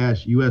them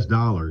cash, U.S.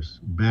 dollars,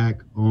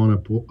 back on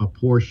a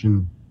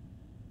portion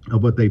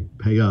of what they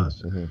pay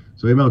us. Mm-hmm.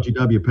 So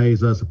MLGW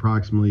pays us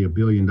approximately $1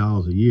 billion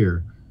a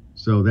year.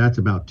 So that's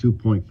about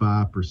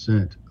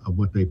 2.5% of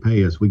what they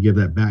pay us. We give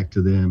that back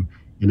to them.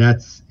 And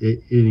that's,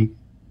 in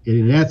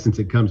essence,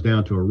 it comes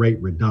down to a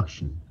rate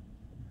reduction.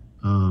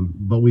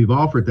 But we've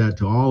offered that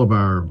to all of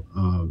our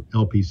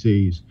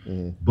LPCs.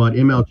 Mm-hmm. But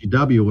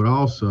MLGW would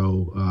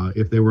also,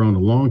 if they were on a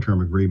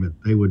long-term agreement,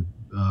 they would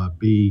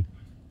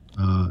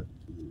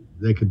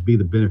they could be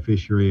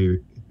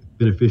the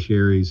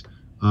beneficiaries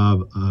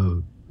of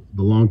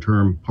the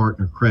long-term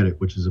partner credit,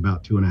 which is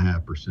about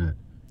 2.5%,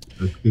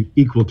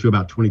 equal to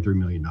about $23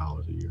 million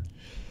a year.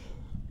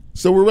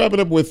 So we're wrapping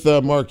up with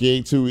Mark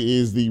Yates, who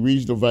is the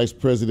Regional Vice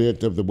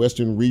President of the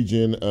Western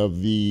Region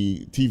of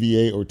the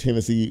TVA, or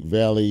Tennessee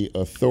Valley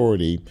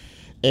Authority.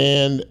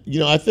 And,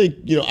 I think,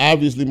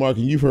 obviously, Mark,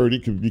 and you've heard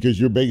it because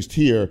you're based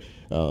here,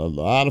 a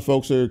lot of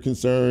folks are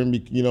concerned,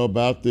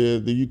 about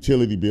the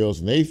utility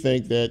bills. And they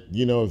think that,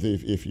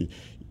 if you,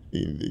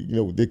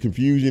 the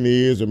confusion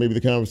is, or maybe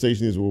the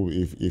conversation is, well,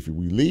 if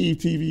we leave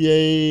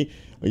TVA,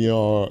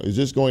 is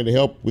this going to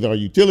help with our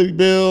utility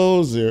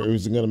bills, or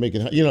is it going to make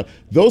it,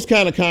 those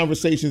kind of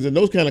conversations and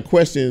those kind of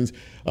questions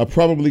are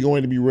probably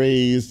going to be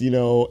raised,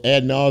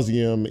 ad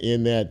nauseum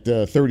in that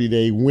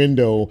 30-day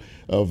window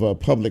of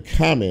public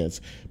comments.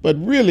 But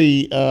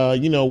really,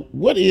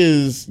 what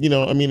is,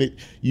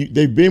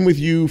 they've been with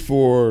you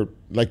for,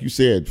 like you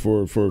said,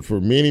 for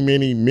many,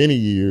 many, many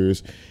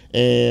years.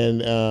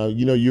 And,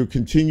 you're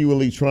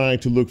continually trying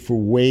to look for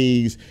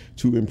ways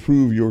to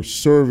improve your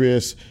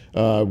service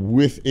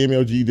with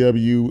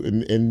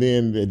MLGW, and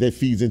then that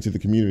feeds into the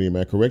community. Am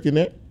I correct in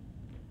that?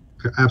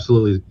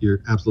 Absolutely.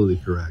 You're absolutely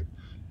correct.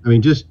 I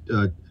mean, just,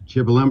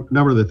 Chip, a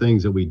number of the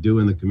things that we do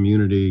in the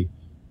community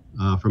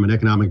from an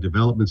economic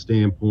development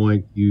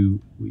standpoint, you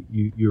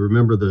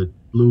remember the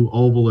Blue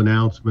Oval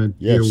announcement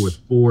here with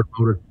Ford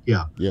Motor.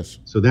 Yeah. Yes.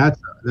 So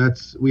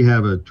that's we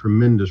have a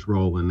tremendous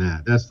role in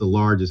that. That's the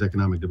largest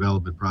economic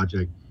development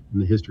project in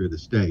the history of the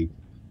state.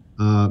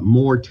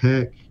 More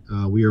Tech,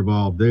 we are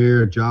involved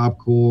there. Job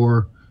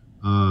Corps,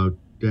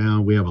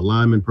 we have a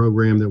lineman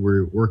program that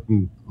we're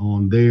working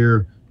on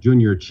there.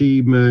 Junior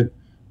Achievement,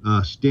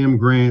 STEM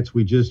grants.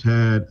 We just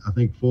had, I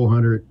think,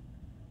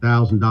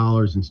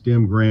 $400,000 in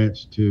STEM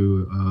grants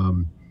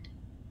to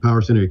Power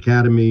Center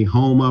Academy.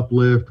 Home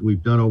Uplift,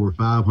 we've done over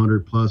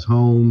 500 plus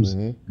homes.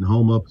 Mm-hmm.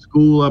 And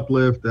School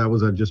Uplift, that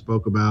was I just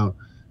spoke about.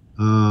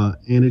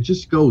 And it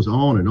just goes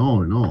on and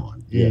on and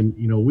on. Yeah. And,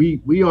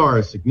 we are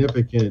a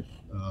significant,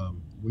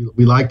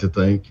 we like to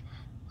think,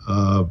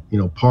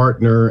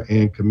 partner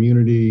and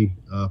community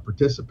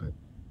participant.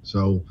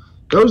 So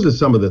those are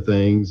some of the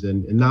things,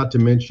 and not to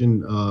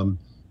mention,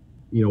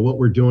 what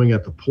we're doing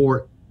at the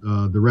port,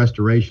 the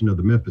restoration of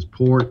the Memphis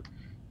port.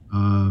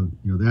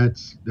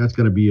 That's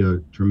going to be a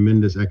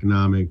tremendous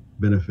economic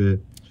benefit.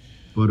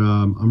 But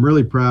I'm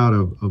really proud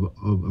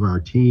of our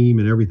team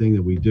and everything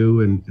that we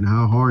do, and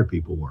how hard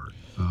people work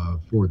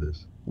for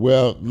this.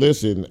 Well,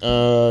 listen,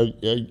 I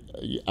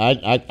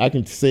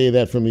can say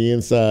that from the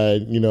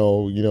inside,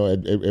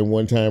 at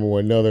one time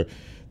or another.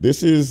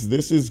 This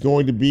is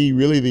going to be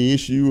really the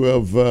issue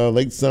of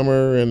late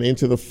summer and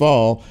into the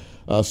fall.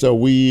 So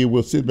we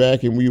will sit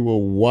back and we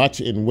will watch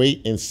and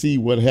wait and see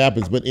what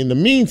happens. But in the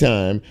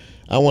meantime,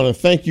 I want to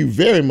thank you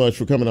very much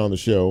for coming on the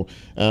show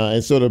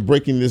and sort of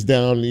breaking this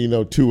down,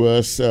 to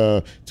us,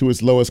 to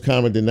its lowest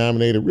common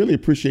denominator. Really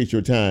appreciate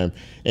your time.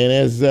 And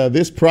as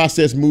this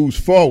process moves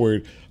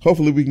forward,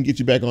 hopefully we can get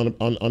you back on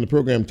the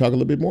program and talk a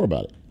little bit more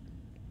about it.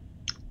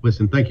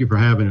 Listen, thank you for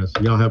having us.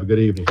 Y'all have a good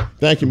evening.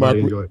 Thank you, Mark.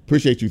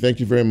 Appreciate you. Thank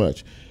you very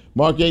much.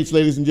 Mark Yates,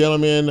 ladies and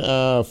gentlemen,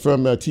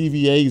 from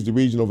TVA. He's the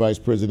Regional Vice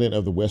President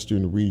of the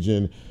Western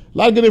Region. A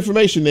lot of good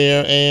information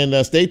there, and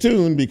stay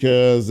tuned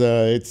because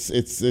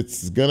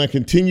it's going to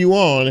continue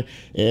on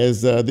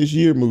as this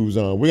year moves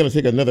on. We're going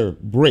to take another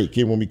break,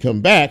 and when we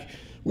come back,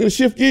 we're going to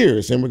shift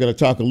gears, and we're going to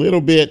talk a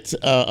little bit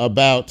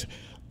about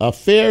a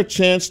fair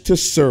chance to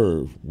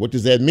serve. What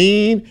does that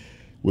mean?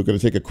 We're going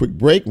to take a quick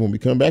break. When we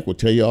come back, we'll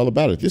tell you all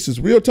about it. This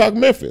is Real Talk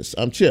Memphis.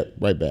 I'm Chip.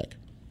 Right back.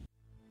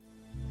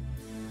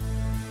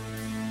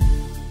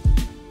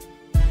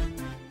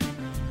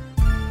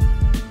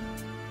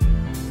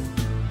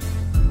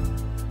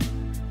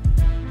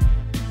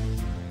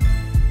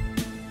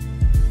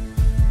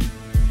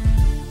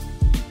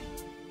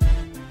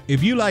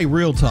 If you like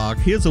Real Talk,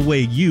 here's a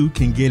way you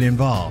can get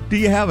involved. Do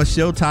you have a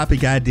show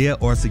topic idea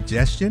or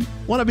suggestion?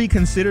 Want to be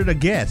considered a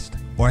guest?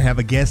 or have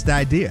a guest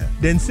idea?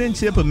 Then send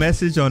Chip a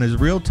message on his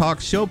Real Talk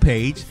show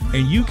page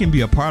and you can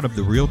be a part of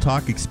the Real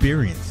Talk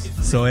experience.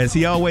 So as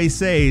he always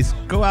says,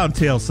 go out and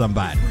tell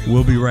somebody.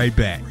 We'll be right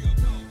back.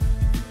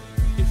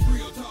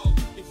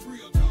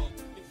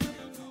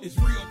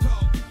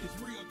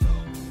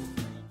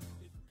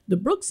 The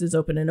Brooks is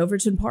open in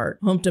Overton Park,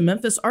 home to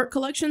Memphis art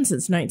collection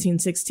since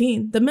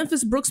 1916. The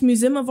Memphis Brooks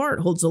Museum of Art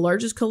holds the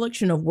largest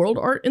collection of world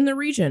art in the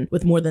region,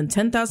 with more than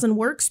 10,000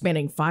 works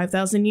spanning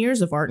 5,000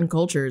 years of art and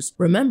cultures.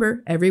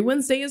 Remember, every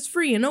Wednesday is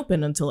free and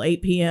open until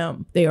 8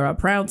 p.m. They are a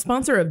proud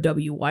sponsor of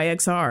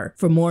WYXR.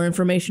 For more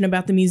information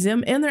about the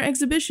museum and their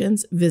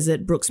exhibitions,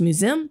 visit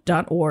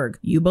brooksmuseum.org.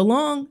 You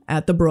belong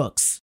at the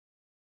Brooks.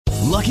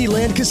 Lucky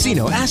Land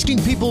Casino,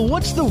 asking people,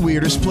 what's the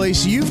weirdest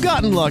place you've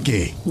gotten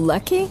lucky?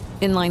 Lucky?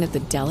 In line at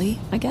the deli,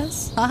 I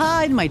guess?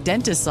 Aha, in my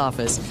dentist's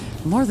office.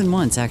 More than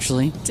once,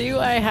 actually. Do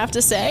I have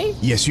to say?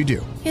 Yes, you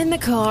do. In the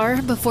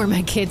car before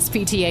my kids'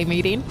 PTA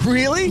meeting.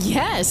 Really?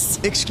 Yes.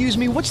 Excuse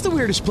me, what's the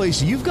weirdest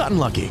place you've gotten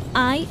lucky?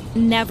 I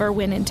never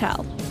win and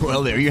tell.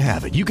 Well, there you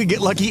have it. You can get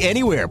lucky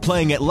anywhere,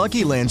 playing at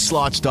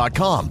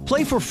LuckyLandSlots.com.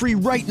 Play for free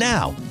right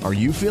now. Are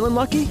you feeling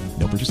lucky?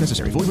 No purchase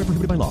necessary. Void where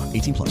prohibited by law.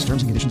 18+.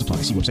 Terms and conditions apply.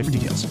 See website for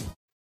details.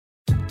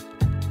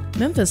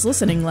 Memphis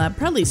Listening Lab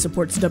proudly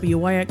supports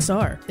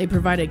WYXR. They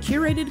provide a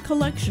curated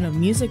collection of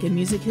music and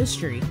music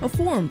history, a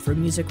forum for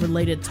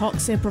music-related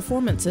talks and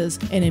performances,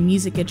 and a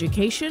music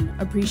education,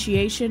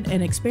 appreciation,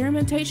 and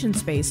experimentation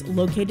space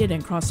located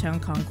in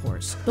Crosstown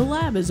Concourse. The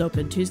lab is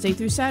open Tuesday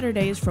through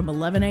Saturdays from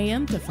 11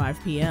 a.m. to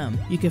 5 p.m.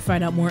 You can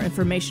find out more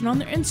information on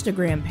their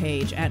Instagram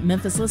page at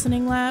Memphis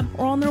Listening Lab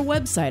or on their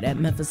website at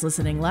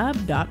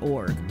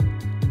memphislisteninglab.org.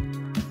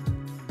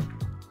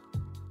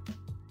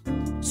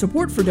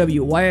 Support for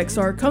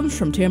WYXR comes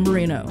from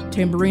Tamburino.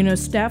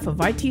 Tamburino's staff of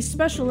IT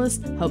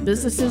specialists help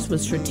businesses with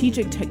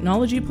strategic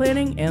technology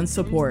planning and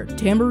support.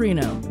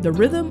 Tamburino, the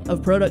rhythm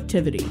of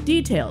productivity.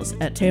 Details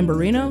at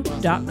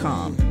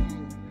tamburino.com.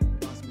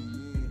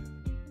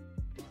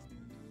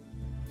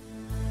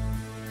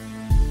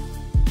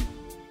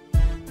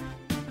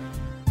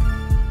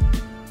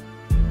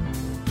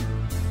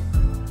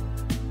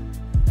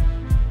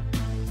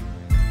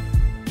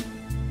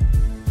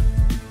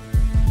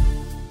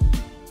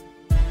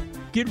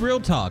 Get Real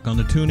Talk on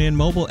the TuneIn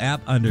mobile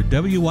app under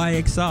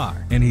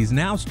WYXR, and he's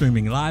now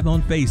streaming live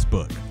on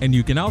Facebook. And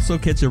you can also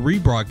catch a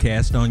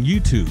rebroadcast on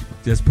YouTube.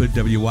 Just put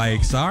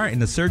WYXR in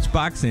the search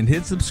box and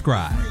hit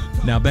subscribe.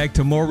 Now back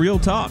to more Real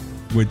Talk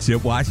with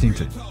Chip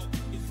Washington.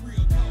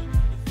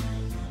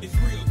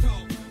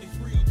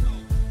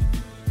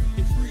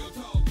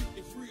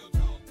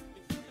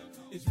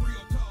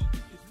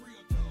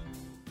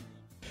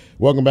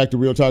 Welcome back to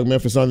Real Talk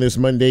Memphis on this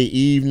Monday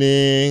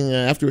evening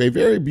after a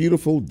very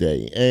beautiful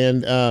day.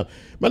 And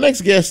my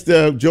next guest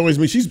joins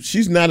me.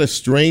 She's not a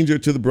stranger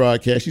to the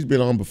broadcast. She's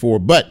been on before,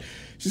 but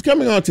she's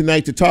coming on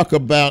tonight to talk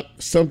about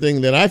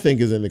something that I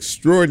think is an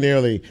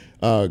extraordinarily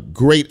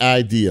great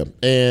idea.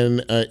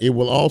 And it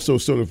will also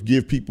sort of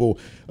give people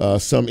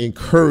some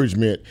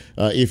encouragement,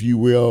 if you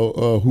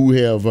will, who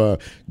have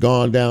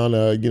gone down,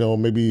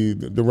 maybe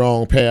the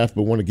wrong path,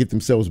 but want to get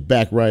themselves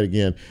back right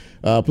again.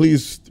 Very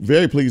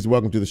pleased to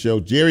welcome to the show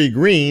Jerry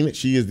Green.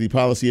 She is the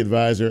policy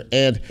advisor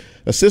and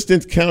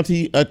assistant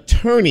county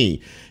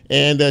attorney.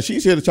 And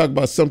she's here to talk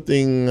about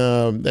something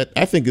that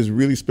I think is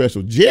really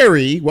special.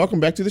 Jerry, welcome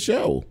back to the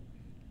show.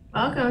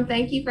 Welcome.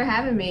 Thank you for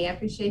having me. I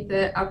appreciate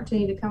the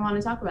opportunity to come on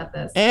and talk about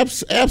this.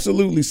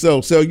 Absolutely so.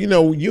 So,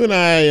 you and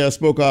I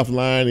spoke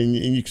offline and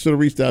you sort of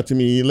reached out to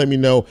me and let me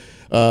know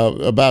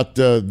about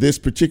this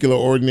particular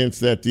ordinance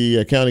that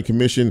the county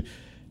commission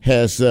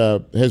has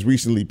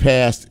recently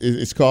passed.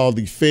 It's called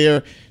the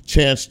Fair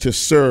Chance to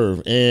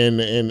Serve.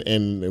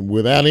 And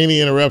without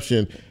any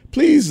interruption,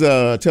 please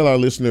tell our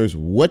listeners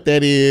what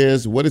that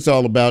is, what it's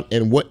all about,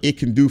 and what it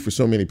can do for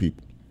so many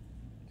people.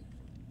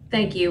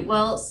 Thank you.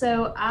 Well,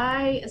 so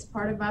I, as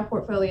part of my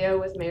portfolio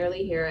with Mayor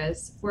Lee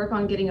Harris, work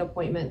on getting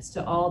appointments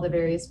to all the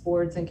various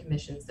boards and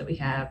commissions that we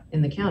have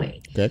in the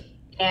county. Okay.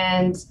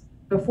 And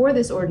before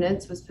this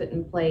ordinance was put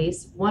in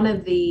place, one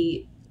of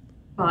the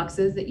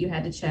boxes that you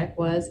had to check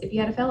was if you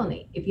had a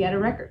felony, if you had a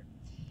record.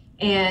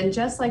 And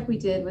just like we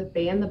did with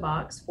Ban the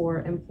Box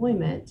for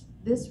employment,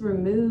 this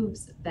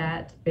removes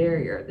that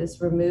barrier,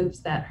 this removes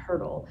that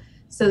hurdle,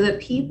 so that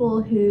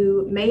people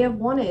who may have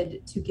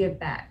wanted to give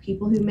back,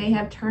 people who may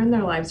have turned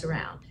their lives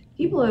around,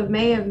 people who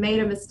may have made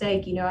a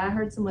mistake. I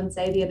heard someone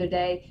say the other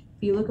day,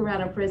 if you look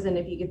around a prison,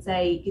 if you could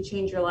say you could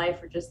change your life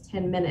for just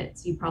 10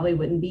 minutes, you probably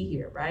wouldn't be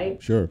here,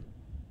 right? Sure.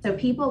 So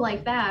people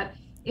like that,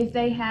 if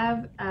they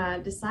have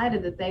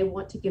decided that they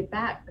want to give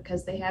back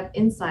because they have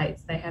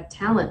insights, they have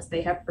talents,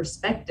 they have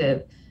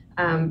perspective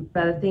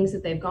by the things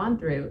that they've gone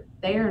through,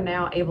 they are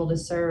now able to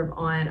serve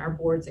on our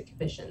boards and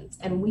commissions.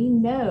 And we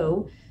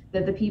know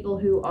that the people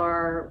who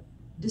are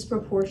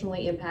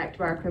disproportionately impacted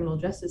by our criminal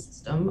justice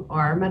system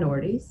are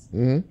minorities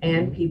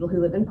and people who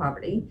live in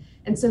poverty.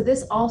 And so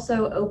this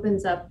also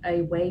opens up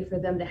a way for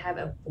them to have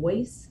a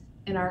voice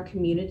in our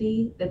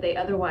community that they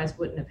otherwise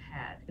wouldn't have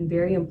had in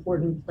very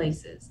important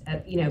places,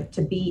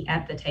 to be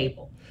at the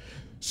table.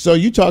 So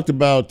you talked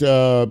about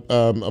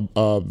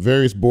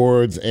various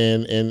boards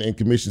and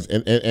commissions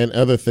and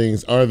other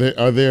things. Are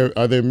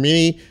there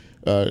many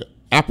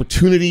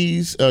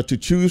opportunities to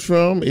choose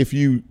from if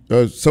you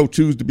so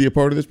choose to be a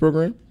part of this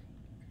program?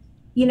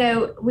 You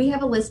know, we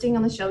have a listing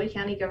on the Shelby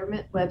County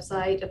government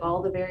website of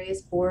all the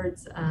various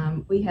boards.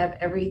 We have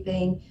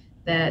everything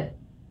that,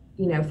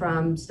 you know,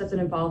 from stuff that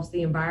involves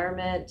the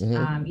environment.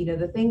 Mm-hmm. You know,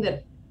 the thing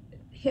that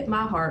hit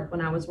my heart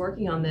when I was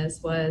working on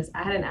this was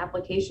I had an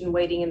application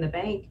waiting in the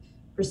bank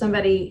for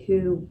somebody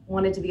who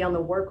wanted to be on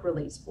the work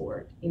release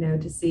board, you know,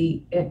 to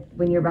see if,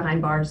 when you're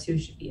behind bars, who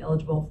should be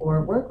eligible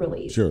for work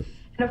release. Sure.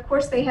 And of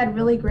course, they had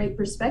really great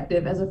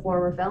perspective as a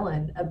former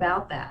felon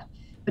about that,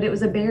 but it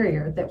was a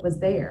barrier that was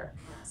there.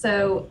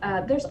 So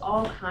there's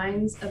all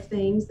kinds of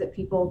things that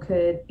people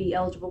could be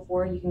eligible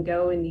for. You can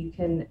go and you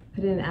can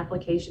put in an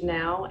application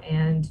now,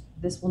 and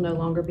this will no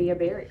longer be a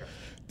barrier.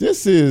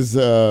 This is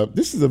a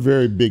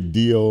very big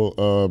deal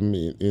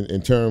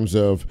in terms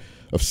of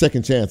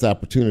second chance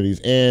opportunities,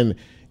 and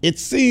it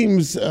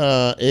seems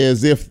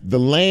as if the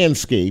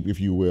landscape, if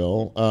you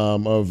will,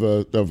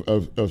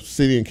 of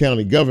city and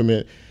county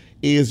government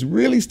is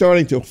really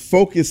starting to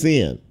focus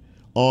in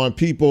on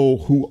people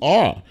who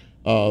are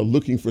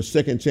looking for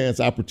second chance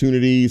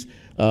opportunities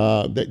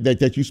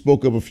that you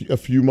spoke of a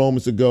few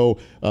moments ago,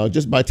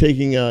 just by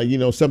taking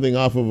something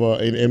off of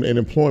an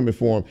employment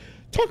form.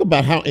 Talk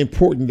about how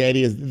important that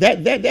is.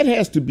 That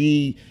has to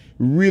be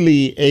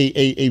really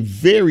a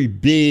very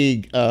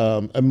big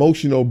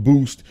emotional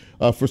boost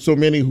for so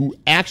many who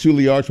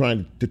actually are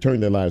trying to turn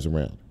their lives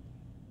around.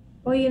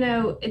 Well, you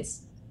know,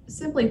 it's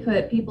simply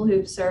put, people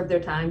who've served their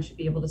time should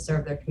be able to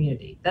serve their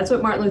community. That's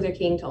what Martin Luther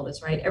King told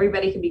us, right?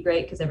 Everybody can be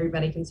great because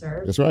everybody can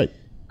serve. That's right.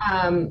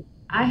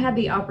 I had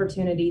the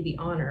opportunity, the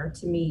honor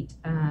to meet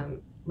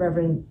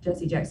Reverend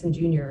Jesse Jackson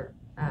Jr.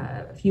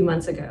 A few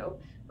months ago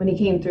when he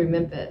came through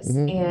Memphis.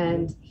 Mm-hmm.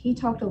 And he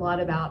talked a lot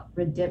about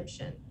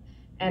redemption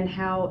and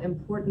how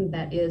important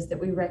that is, that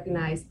we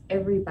recognize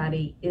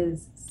everybody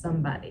is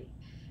somebody.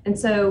 And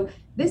so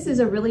this is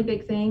a really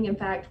big thing. In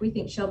fact, we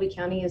think Shelby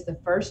County is the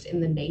first in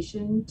the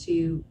nation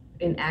to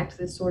enact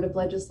this sort of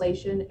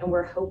legislation, and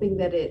we're hoping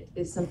that it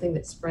is something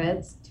that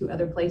spreads to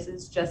other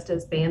places, just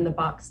as Ban the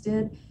Box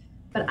did.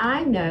 But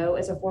I know,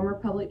 as a former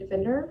public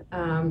defender,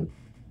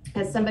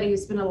 as somebody who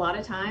spent a lot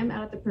of time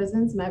out at the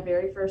prisons, my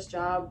very first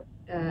job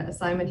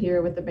assignment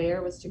here with the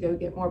mayor was to go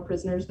get more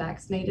prisoners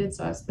vaccinated.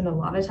 So I spent a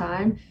lot of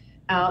time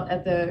out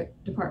at the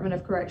Department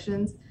of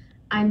Corrections.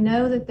 I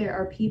know that there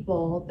are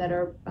people that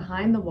are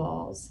behind the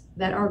walls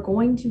that are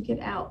going to get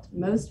out.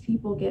 Most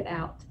people get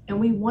out, and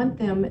we want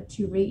them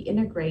to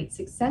reintegrate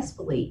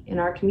successfully in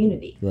our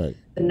community. Right.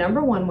 The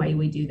number one way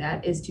we do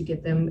that is to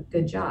get them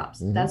good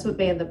jobs. Mm-hmm. That's what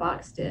Ban the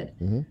Box did.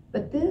 Mm-hmm.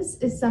 But this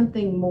is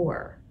something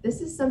more. This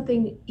is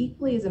something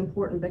equally as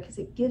important because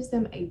it gives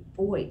them a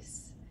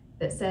voice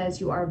that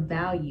says you are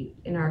valued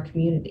in our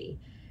community.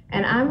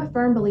 And I'm a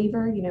firm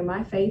believer, you know,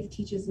 my faith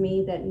teaches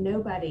me that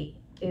nobody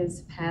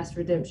is past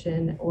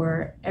redemption,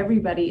 or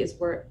everybody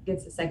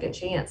gets a second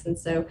chance. And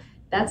so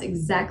that's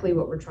exactly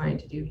what we're trying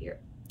to do here.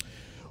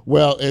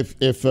 Well, if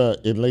ladies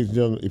and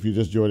gentlemen, if you're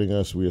just joining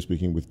us, we are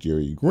speaking with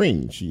Jerry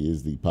Green. She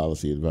is the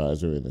policy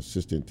advisor and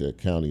assistant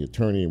county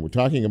attorney, and we're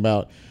talking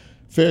about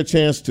fair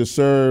chance to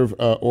serve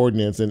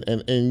ordinance.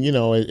 And you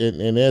know,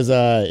 and as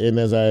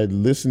I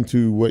listen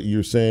to what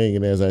you're saying,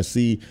 and as I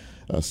see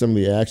some of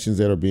the actions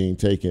that are being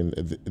taken,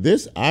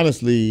 this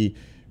honestly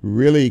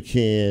really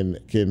can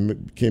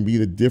be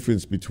the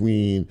difference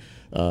between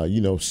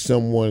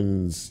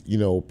someone's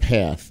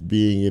path,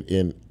 being it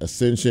in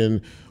ascension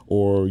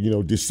or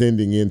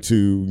descending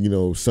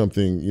into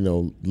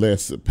something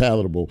less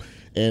palatable,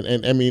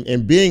 and I mean,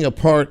 and being a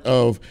part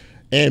of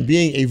and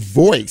being a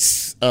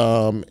voice in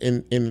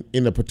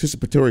a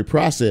participatory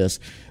process,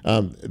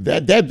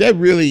 that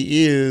really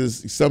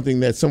is something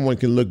that someone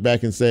can look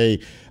back and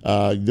say,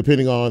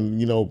 depending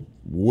on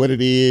what it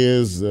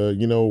is, if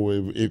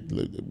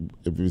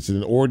it's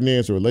an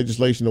ordinance or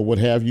legislation or what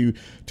have you,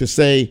 to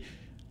say,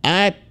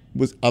 I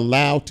was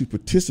allowed to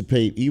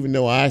participate even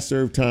though I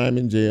served time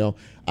in jail.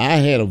 I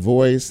had a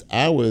voice.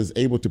 I was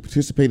able to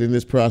participate in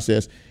this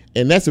process,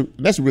 and that's a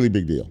really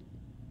big deal.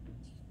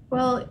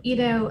 Well,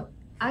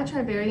 I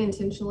try very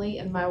intentionally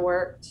in my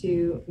work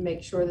to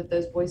make sure that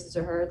those voices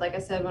are heard. Like I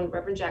said, when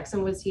Reverend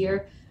Jackson was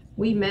here,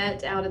 we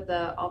met out at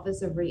the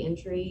Office of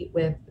Reentry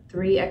with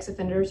 3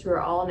 ex-offenders who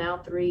are all now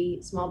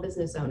 3 small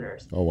business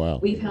owners. Oh, wow.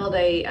 We've held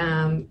a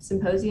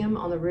symposium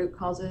on the root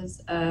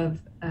causes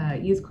of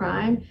youth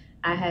crime.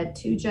 I had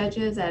 2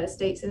 judges, I had a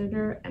state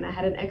senator, and I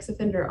had an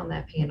ex-offender on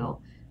that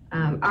panel.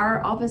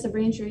 Our Office of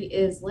Reentry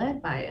is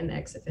led by an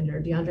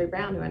ex-offender, DeAndre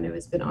Brown, who I know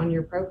has been on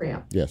your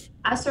program. Yes.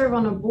 I serve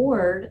on a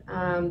board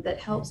that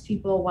helps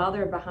people while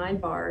they're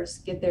behind bars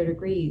get their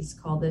degrees,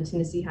 called the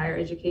Tennessee Higher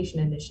Education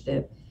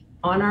Initiative.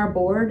 On our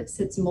board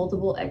sits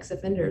multiple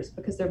ex-offenders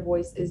because their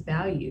voice is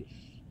valued.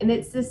 And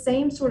it's the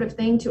same sort of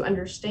thing to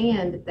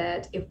understand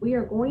that if we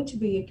are going to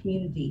be a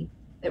community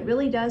that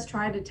really does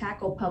try to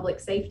tackle public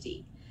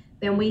safety,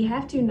 then we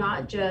have to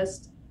not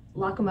just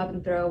lock them up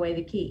and throw away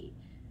the key.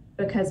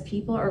 because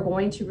people are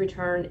going to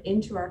return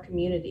into our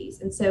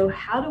communities. And so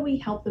how do we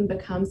help them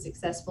become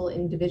successful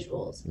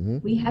individuals?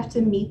 We have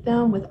to meet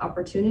them with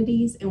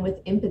opportunities and with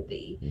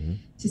empathy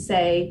to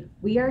say,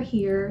 we are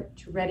here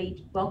ready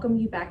to welcome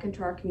you back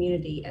into our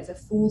community as a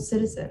full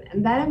citizen.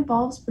 And that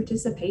involves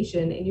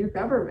participation in your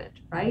government,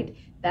 right?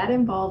 That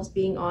involves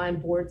being on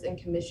boards and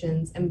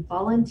commissions and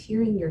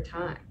volunteering your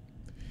time.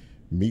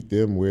 Meet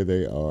them where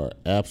they are.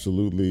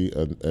 Absolutely,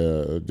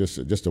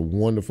 just a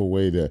wonderful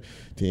way to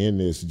end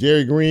this.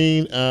 Jerry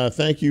Green,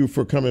 thank you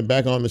for coming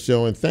back on the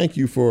show, and thank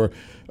you for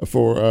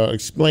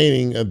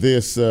explaining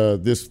this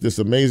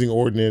amazing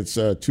ordinance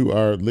to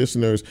our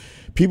listeners.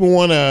 People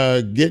want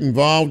to get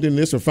involved in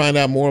this or find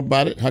out more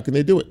about it. How can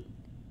they do it?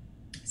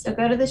 So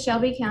go to the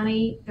Shelby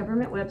County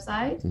government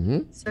website,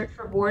 search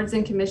for boards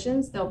and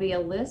commissions. There'll be a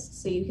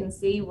list so you can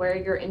see where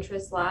your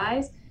interest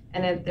lies,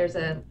 and if there's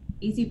a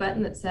easy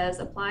button that says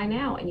apply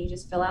now, and you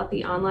just fill out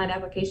the online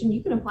application.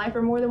 You can apply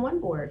for more than one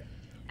board.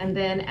 And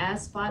then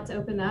as spots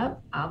open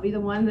up, I'll be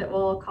the one that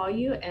will call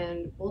you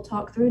and we'll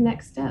talk through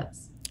next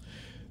steps.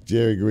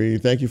 Jerry Green,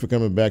 thank you for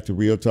coming back to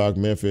Real Talk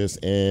Memphis,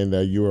 and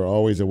you are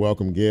always a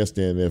welcome guest.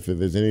 And if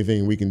there's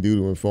anything we can do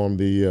to inform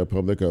the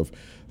public of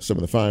some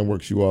of the fine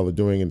works you all are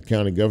doing in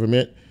county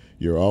government,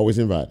 you're always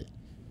invited.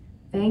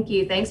 Thank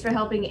you. Thanks for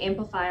helping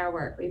amplify our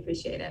work. We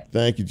appreciate it.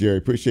 Thank you, Jerry.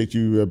 Appreciate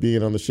you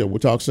being on the show. We'll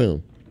talk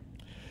soon.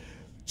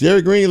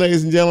 Jerry Green,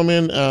 ladies and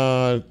gentlemen,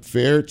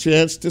 fair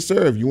chance to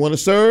serve. You want to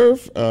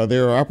serve?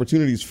 There are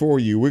opportunities for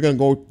you. We're going to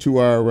go to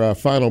our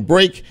final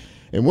break.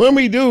 And when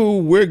we do,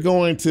 we're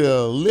going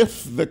to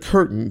lift the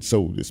curtain,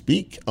 so to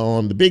speak,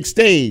 on the big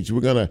stage. We're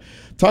going to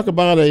talk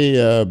about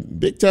a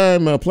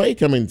big-time play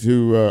coming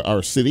to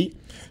our city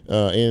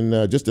in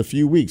just a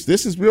few weeks.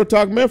 This is Real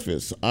Talk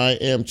Memphis. I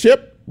am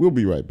Chip. We'll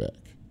be right back.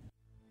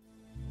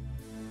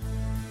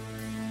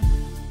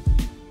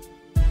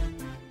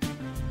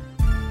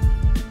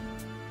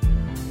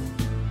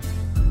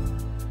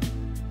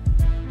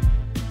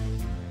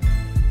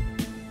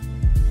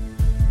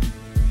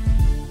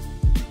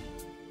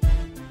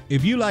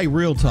 If you like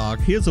Real Talk,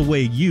 here's a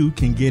way you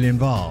can get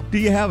involved. Do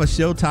you have a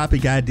show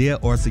topic idea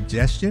or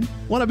suggestion?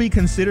 Want to be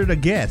considered a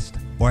guest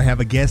or have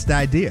a guest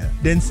idea?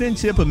 Then send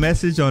Chip a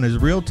message on his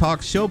Real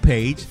Talk show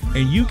page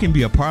and you can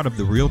be a part of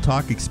the Real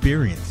Talk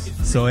experience.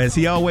 So as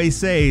he always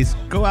says,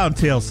 go out and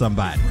tell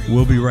somebody.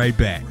 We'll be right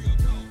back.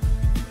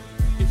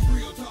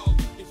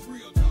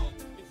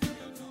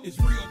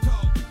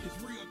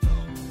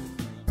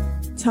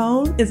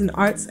 Tone is an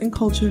arts and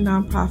culture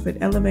nonprofit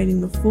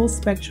elevating the full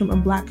spectrum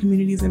of Black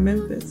communities in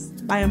Memphis.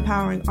 By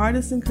empowering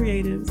artists and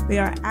creatives, they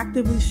are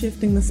actively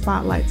shifting the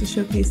spotlight to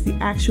showcase the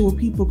actual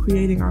people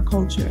creating our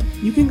culture.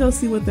 You can go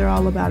see what they're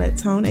all about at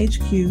Tone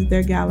HQ,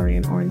 their gallery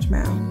in Orange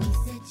Mound.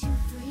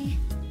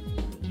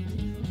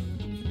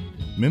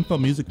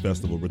 Mempho Music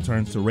Festival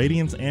returns to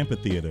Radiance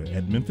Amphitheater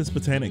at Memphis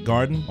Botanic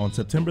Garden on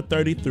September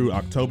 30th through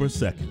October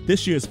 2nd.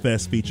 This year's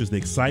fest features the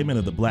excitement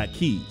of the Black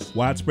Keys,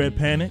 Widespread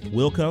Panic,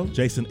 Wilco,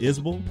 Jason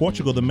Isbell,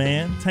 Portugal the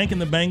Man, Tank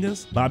and the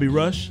Bangers, Bobby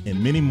Rush,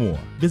 and many more.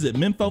 Visit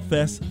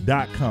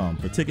memphofest.com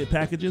for ticket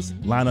packages,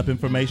 lineup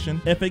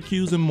information,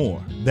 FAQs, and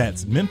more.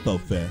 That's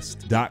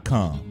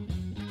memphofest.com.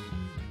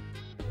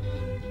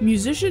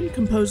 Musician,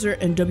 composer,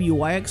 and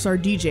WYXR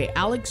DJ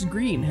Alex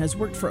Green has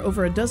worked for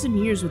over a dozen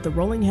years with the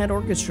Rolling Head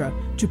Orchestra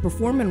to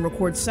perform and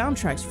record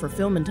soundtracks for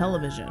film and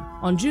television.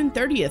 On June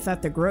 30th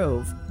at the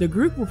Grove, the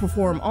group will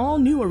perform all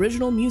new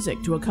original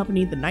music to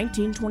accompany the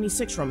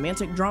 1926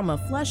 romantic drama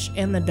Flesh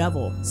and the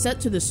Devil, set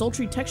to the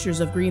sultry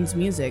textures of Green's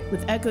music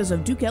with echoes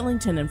of Duke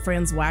Ellington and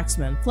Franz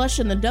Waxman. Flesh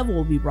and the Devil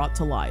will be brought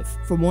to life.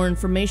 For more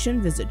information,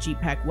 visit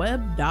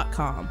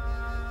gpacweb.com.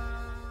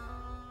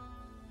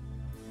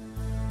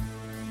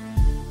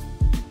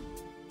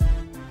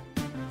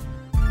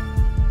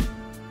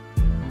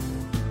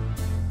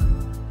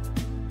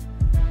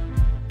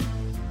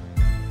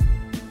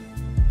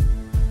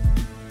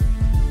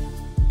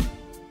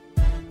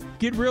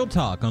 Get Real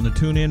Talk on the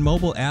TuneIn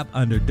mobile app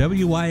under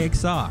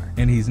WYXR,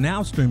 and he's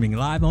now streaming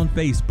live on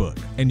Facebook.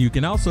 And you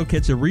can also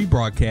catch a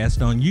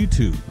rebroadcast on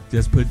YouTube.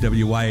 Just put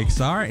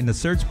WYXR in the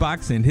search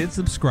box and hit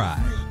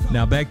subscribe.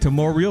 Now back to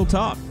more Real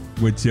Talk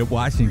with Chip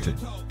Washington.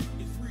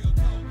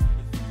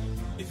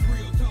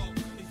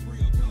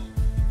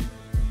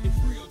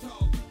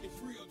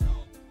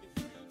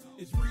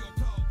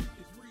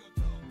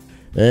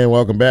 And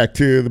welcome back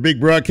to the big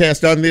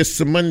broadcast on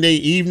this Monday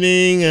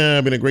evening.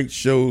 Been a great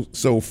show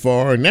so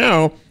far.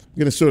 Now, I'm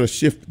going to sort of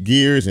shift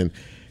gears and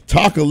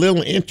talk a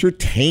little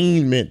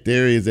entertainment.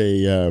 There is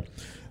a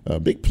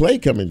big play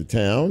coming to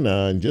town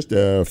in just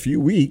a few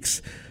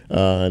weeks.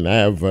 And I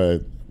have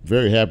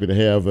very happy to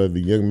have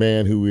the young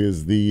man who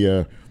is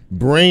the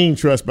brain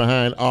trust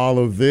behind all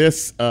of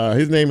this.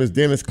 His name is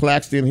Dennis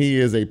Claxton. He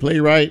is a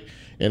playwright,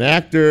 an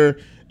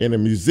actor, and a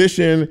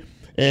musician.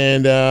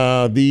 And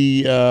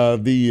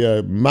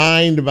the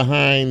mind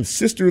behind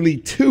Sisterly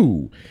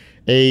 2,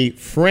 a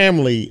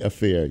Framley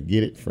affair.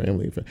 Get it?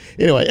 Framley affair.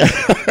 Anyway,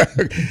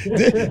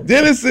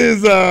 Dennis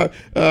is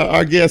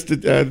our guest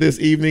this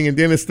evening. And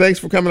Dennis, thanks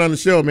for coming on the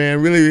show,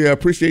 man. Really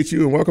appreciate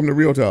you and welcome to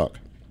Real Talk.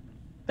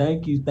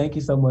 Thank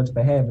you so much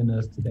for having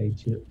us today,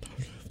 Chip.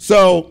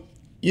 So,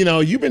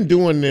 you've been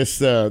doing this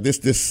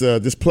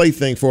play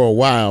thing for a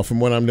while, from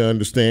what I'm to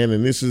understand,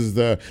 and this is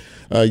your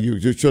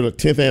sort of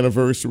 10th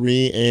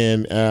anniversary.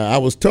 And I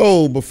was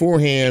told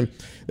beforehand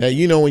that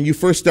when you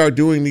first start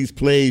doing these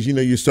plays,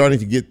 you're trying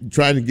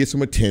to get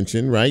some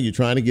attention, right? You're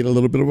trying to get a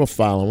little bit of a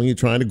following. You're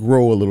trying to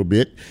grow a little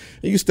bit,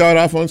 and you start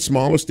off on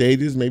smaller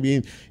stages,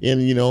 maybe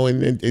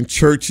in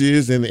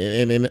churches and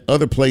in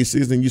other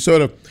places, and you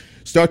sort of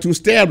start to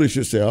establish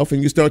yourself,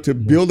 and you start to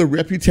build a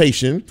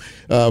reputation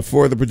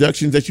for the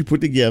productions that you put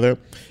together.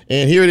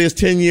 And here it is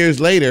 10 years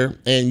later,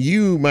 and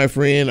you, my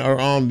friend, are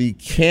on the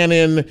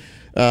Cannon,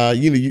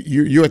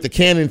 you're at the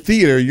Cannon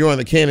Theater. You're on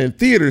the Cannon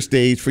Theater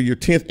stage for your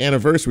 10th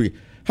anniversary.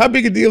 How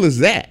big a deal is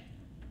that?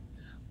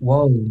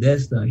 Whoa,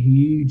 that's a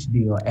huge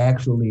deal.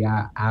 Actually,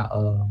 I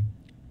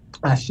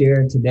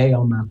shared today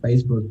on my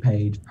Facebook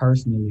page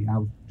personally. I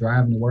was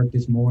driving to work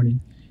this morning,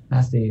 and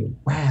I said,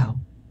 wow,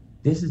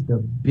 this is the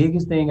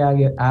biggest thing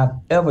I've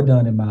ever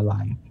done in my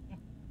life.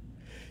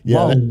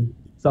 Yeah. I'm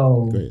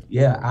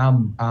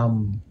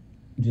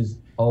just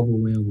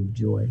overwhelmed with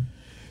joy.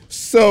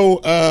 So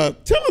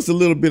tell us a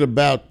little bit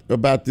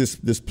about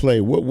this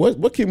play.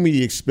 What can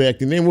we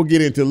expect? And then we'll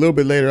get into a little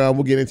bit later on.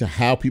 We'll get into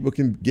how people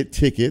can get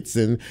tickets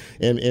and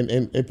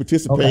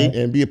participate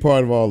and be a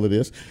part of all of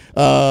this.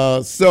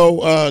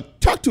 So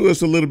talk to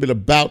us a little bit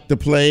about the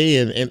play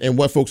and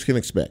what folks can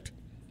expect.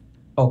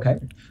 Okay.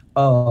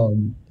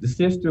 The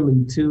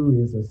Sisterly 2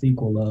 is a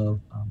sequel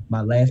of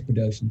my last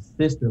production.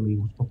 Sisterly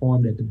was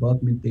performed at the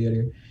Buckman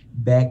Theater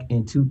back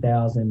in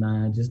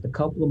 2009, just a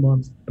couple of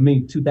months,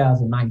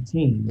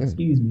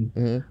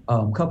 2019,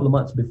 a couple of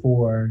months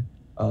before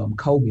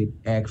COVID,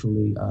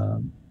 actually.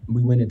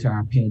 We went into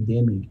our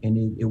pandemic,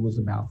 and it was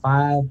about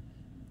 5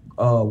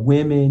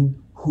 women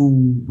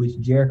which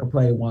Jerica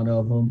played one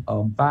of them,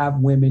 5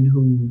 women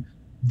who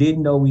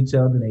didn't know each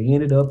other. They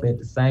ended up at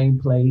the same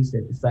place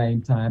at the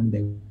same time.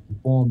 They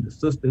formed a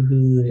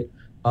sisterhood.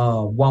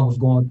 One was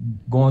going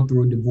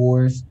through a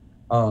divorce.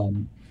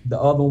 The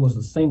other one was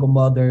a single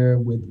mother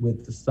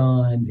with the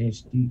son, and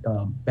she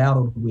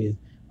battled with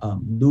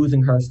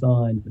losing her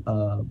son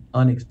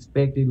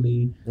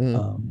unexpectedly.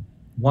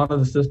 One of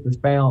the sisters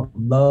found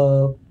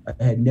love,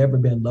 had never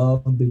been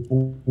loved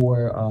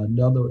before.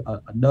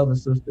 Another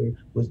sister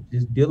was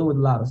just dealing with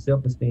a lot of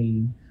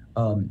self-esteem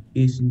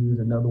issues.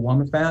 Another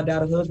woman found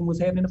out her husband was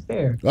having an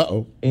affair.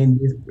 In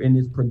this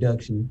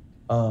production,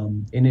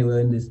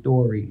 in this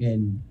story.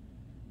 And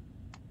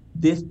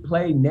this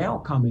play now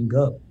coming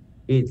up,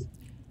 it's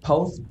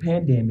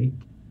post-pandemic.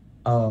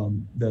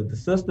 The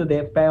sister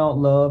that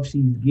found love,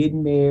 she's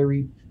getting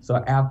married.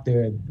 So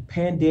after the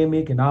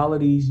pandemic and all of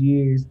these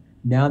years,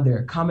 now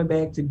they're coming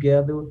back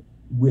together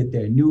with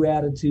their new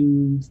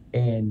attitudes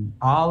and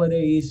all of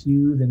their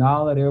issues and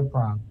all of their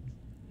problems.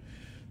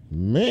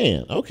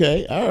 Man,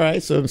 okay, all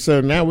right.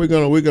 So now we're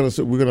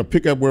gonna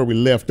pick up where we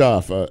left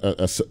off,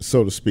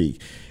 so to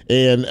speak.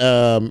 And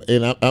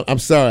I'm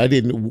sorry, I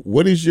didn't.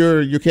 What is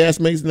your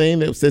castmate's name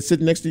that's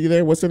sitting next to you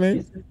there? What's her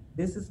name?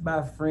 This is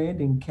my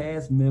friend and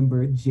cast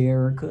member,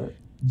 Jerica.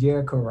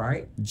 Jerica,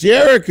 right?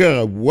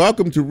 Jerica,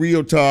 welcome to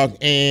Real Talk.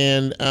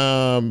 And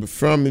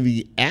from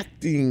the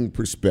acting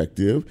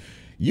perspective,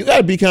 you got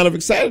to be kind of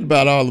excited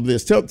about all of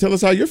this. Tell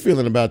us how you're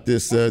feeling about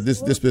this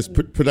this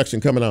production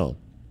coming on.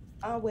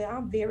 Well,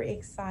 I'm very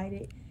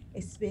excited,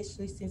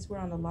 especially since we're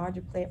on a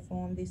larger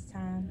platform this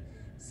time.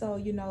 So,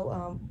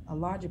 a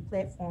larger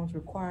platform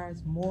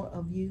requires more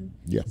of you.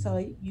 Yeah. So,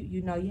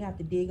 you have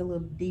to dig a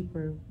little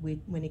deeper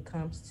when it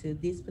comes to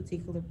this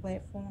particular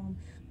platform.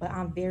 But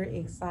I'm very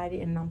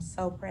excited, and I'm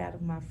so proud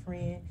of my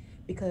friend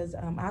because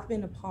I've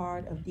been a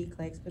part of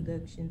DCLEX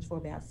Productions for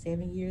about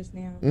 7 years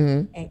now.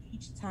 Mm-hmm. And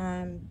each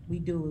time we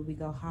do it, we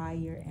go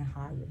higher and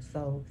higher.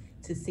 So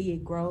to see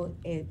it grow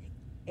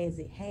as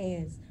it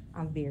has,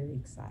 I'm very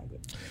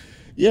excited.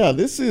 Yeah,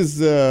 this is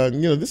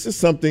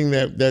something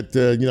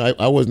that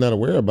I was not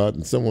aware about,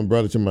 and someone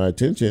brought it to my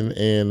attention,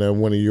 and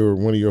one of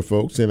your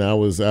folks, and I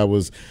was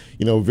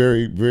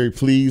very, very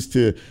pleased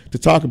to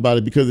talk about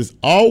it because it's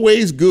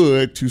always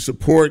good to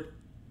support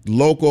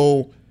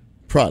local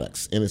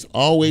products, and it's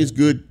always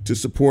good to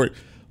support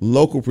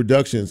local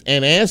productions.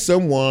 And as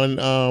someone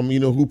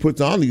who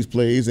puts on these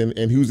plays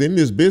and who's in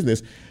this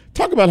business,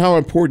 talk about how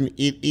important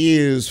it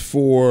is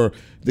for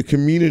the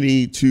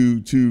community to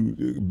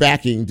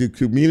backing, the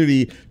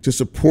community to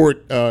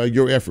support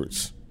your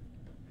efforts.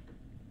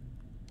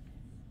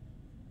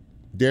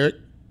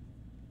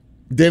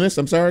 Dennis,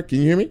 I'm sorry, can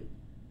you hear me?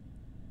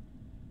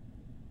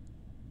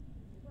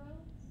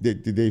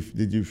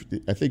 Did you?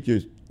 I think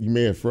you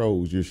may have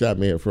froze. Your shot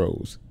may have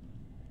froze.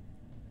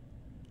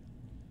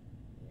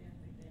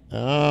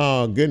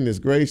 Oh, goodness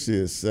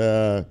gracious.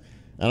 I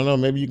don't know,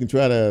 maybe you can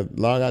try to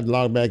log out and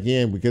log back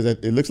in because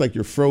it looks like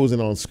you're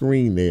frozen on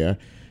screen there.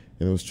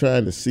 And I was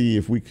trying to see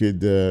if we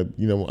could, I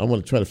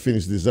want to try to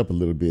finish this up a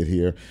little bit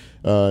here.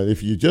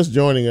 If you're just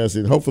joining us,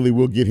 and hopefully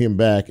we'll get them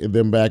back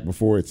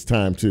before it's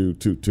time to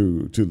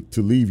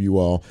leave you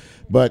all.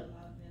 But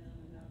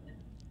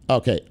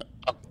okay,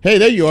 Hey,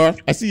 there you are.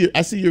 I see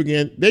you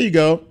again. There you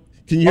go.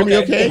 Can you hear me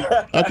okay?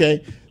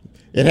 Okay.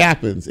 It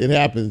happens.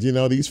 You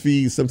know, these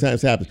feeds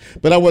sometimes happen.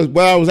 But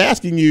what I was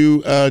asking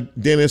you,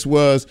 Dennis,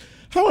 was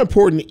how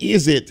important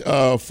is it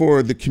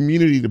for the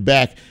community to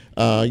back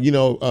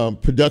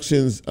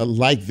productions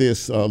like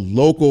this,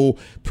 local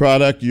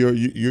product? You're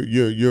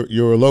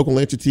a local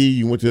entity.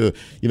 You went to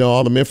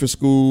all the Memphis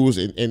schools,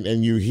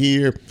 and you're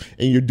here,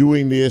 and you're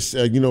doing this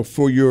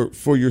for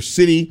your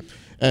city.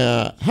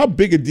 How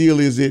big a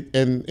deal is it,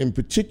 and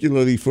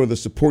particularly for the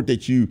support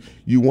that you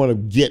want to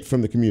get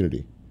from the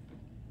community?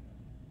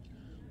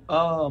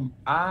 So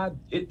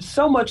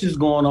much is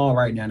going on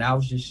right now, and I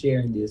was just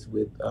sharing this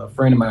with a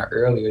friend of mine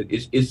earlier.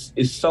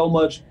 It's so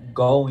much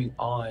going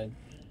on,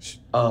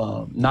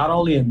 not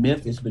only in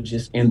Memphis but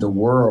just in the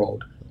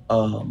world.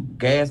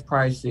 Gas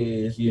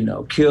prices,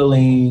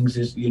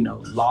 killings,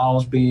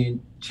 laws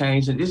being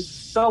changed. There's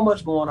so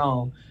much going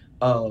on.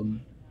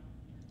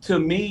 To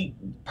me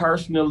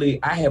personally,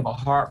 I have a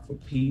heart for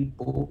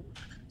people,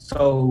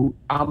 so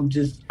I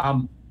just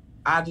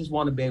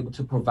want to be able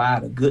to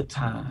provide a good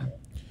time.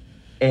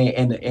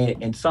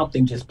 And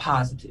something just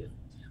positive,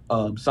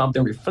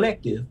 something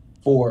reflective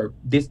for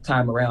this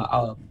time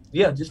around.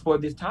 Just for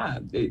this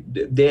time.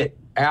 That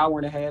hour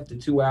and a half to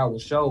 2 hour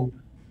show,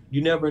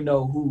 you never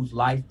know whose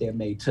life that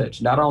may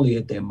touch, not only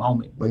at that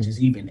moment, but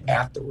just even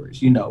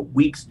afterwards,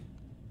 weeks,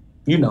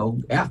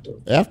 after.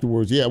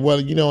 Afterwards, yeah. Well,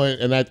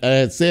 and I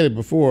had said it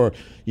before,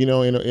 in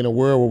a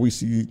world where we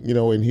see,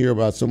 and hear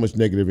about so much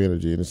negative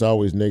energy, and it's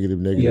always negative.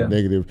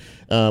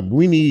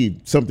 We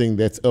need something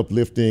that's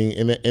uplifting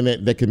and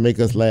that can make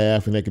us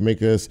laugh and that can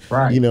make us,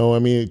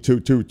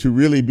 to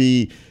really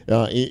be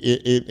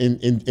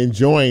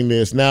enjoying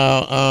this.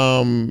 Now,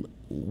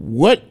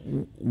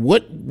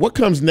 what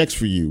comes next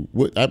for you?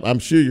 I'm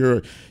sure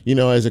you're,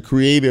 as a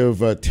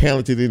creative,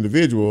 talented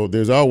individual,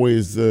 there's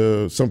always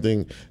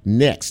something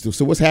next.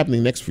 So what's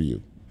happening next for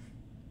you?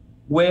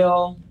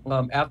 Well,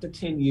 after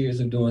 10 years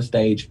of doing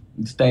stage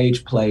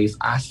plays,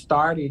 I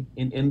started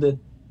in the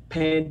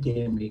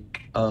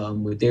pandemic,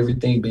 with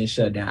everything being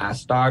shut down. I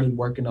started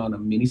working on a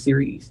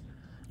miniseries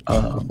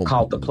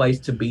called The Place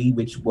to Be,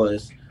 which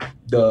was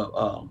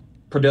the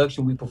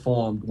production we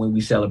performed when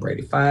we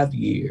celebrated 5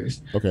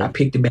 years. Okay. I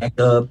picked it back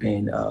up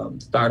and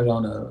started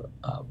on a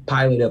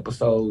pilot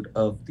episode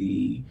of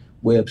the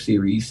web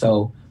series.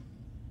 So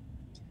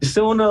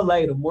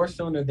more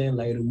sooner than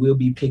later, we'll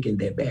be picking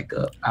that back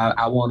up.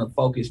 I want to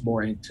focus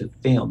more into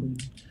filming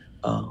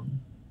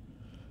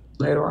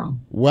later on.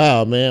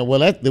 Wow, man. Well,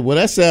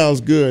 that sounds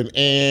good.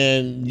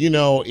 And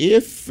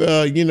if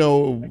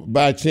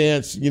by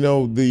chance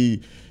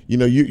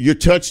you're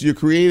touched, your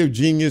creative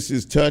genius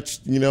is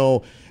touched,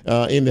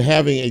 into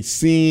having a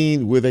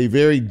scene with a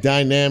very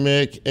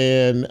dynamic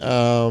and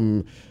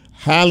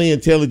highly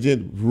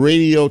intelligent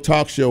radio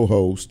talk show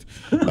host,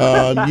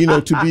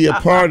 to be a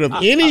part of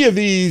any of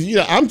these,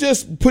 I'm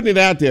just putting it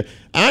out there.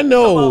 I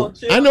know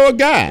a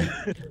guy.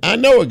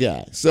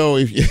 So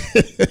if you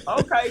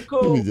okay,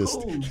 cool. Let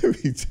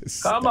me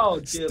just come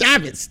on, Chip.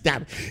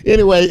 Stop it.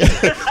 Anyway,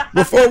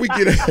 before we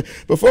get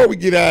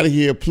out of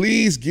here,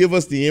 please give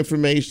us the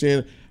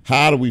information.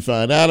 How do we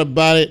find out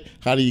about it?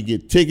 How do you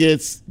get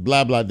tickets?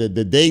 Blah, blah, the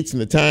dates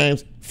and the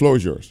times. Floor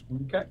is yours.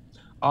 Okay.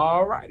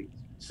 All righty.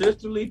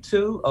 Sisterly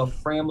 2, A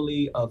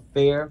Family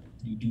Affair.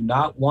 You do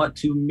not want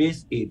to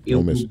miss it. It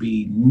will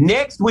be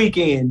next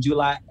weekend,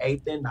 July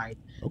 8th and 9th.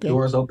 Okay.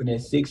 Doors open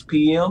at 6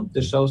 p.m.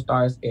 The show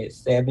starts at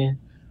 7.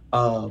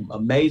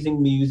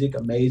 Amazing music,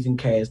 amazing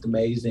cast,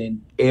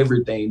 amazing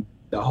everything.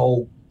 The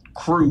whole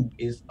crew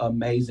is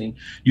amazing.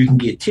 You can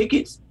get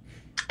tickets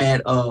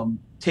at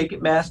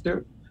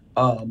Ticketmaster.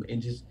 And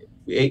just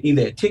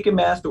either at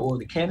Ticketmaster or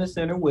the Cannon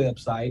Center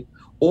website,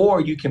 or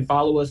you can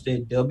follow us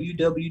at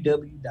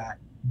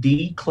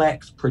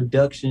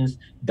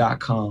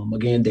www.dclacksproductions.com.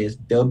 Again, that's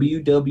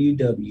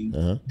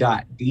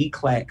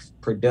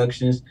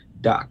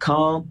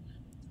www.dclacksproductions.com.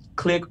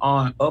 Click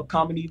on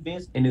upcoming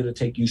events, and it'll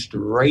take you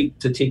straight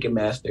to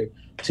Ticketmaster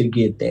to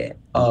get that.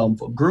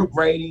 For group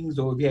ratings,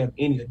 or if you have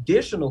any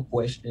additional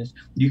questions,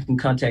 you can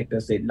contact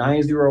us at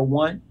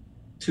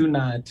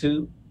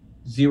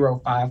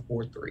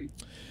 901-292-0543.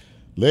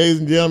 Ladies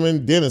and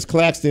gentlemen, Dennis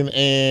Claxton,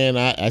 and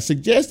I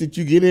suggest that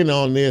you get in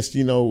on this,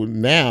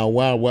 now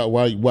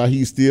while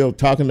he's still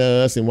talking to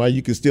us, and while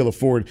you can still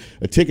afford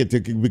a ticket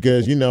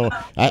because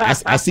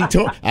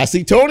I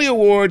see Tony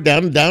Award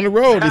down the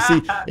road.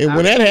 And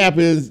when that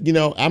happens,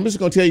 I'm just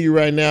gonna tell you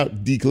right now,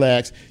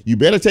 D-Clax, you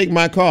better take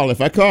my call. If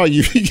I call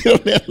you, you get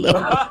on that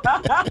level.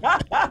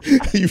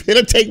 You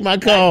better take my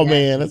call,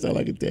 man. That's all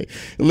I can tell you.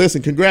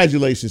 Listen,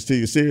 congratulations to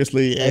you,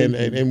 seriously,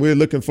 and we're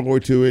looking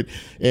forward to it,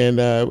 and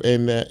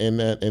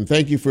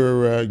thank you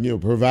for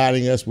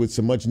providing us with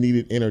some much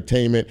needed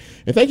entertainment,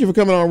 and thank you for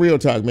coming on Real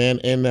Talk, man.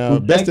 And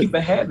thank you for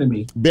having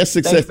me. Best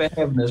success. Thanks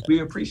for having us. We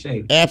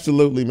appreciate it.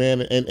 Absolutely,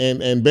 man,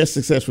 and best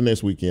success for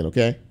next weekend.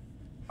 Okay.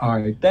 All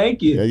right.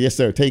 Thank you. Yes,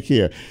 sir. Take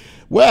care.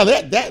 Well,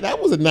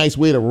 that was a nice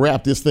way to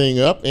wrap this thing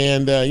up,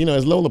 and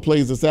as Lola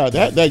plays us out,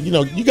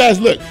 you guys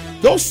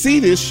go see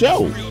this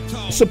show.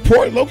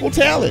 support local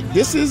talent.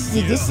 This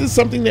is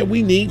something that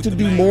we need to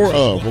do more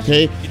of,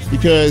 okay?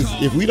 Because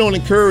if we don't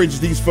encourage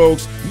these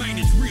folks,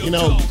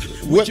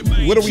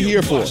 what are we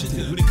here for?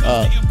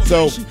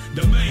 So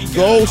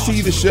go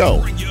see the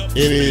show.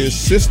 It is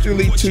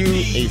Sisterly 2,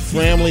 a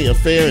family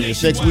affair, and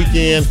it's next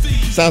weekend.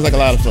 Sounds like a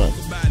lot of fun.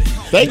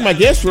 Thank my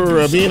guests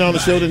for being on the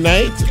show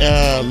tonight.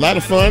 A lot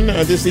of fun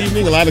this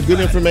evening, a lot of good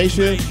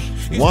information.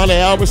 Wanda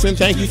Albertson,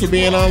 thank you for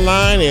being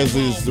online, as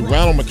is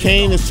Ronald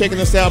McCain is checking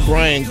us out.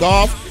 Brian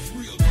Goff.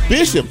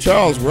 Bishop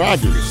Charles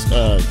Rogers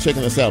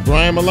checking us out.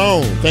 Brian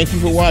Malone, thank you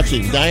for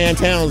watching. Diane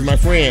Towns, my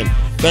friend,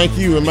 thank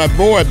you. And my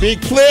boy,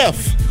 Big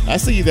Cliff, I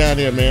see you down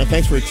there, man.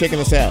 Thanks for checking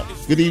us out.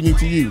 Good evening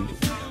to you.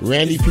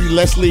 Randy P.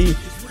 Leslie,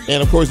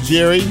 and of course,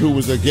 Jerry, who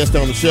was a guest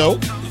on the show.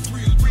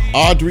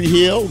 Audrey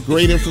Hill,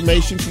 great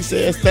information, she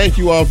says. Thank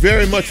you all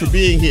very much for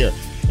being here.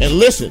 And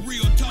listen,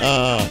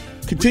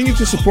 continue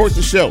to support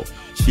the show,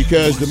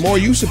 because the more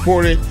you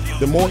support it,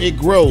 the more it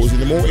grows. And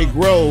the more it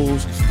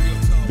grows,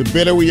 the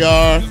better we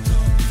are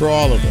for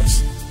all of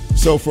us.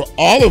 So for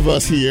all of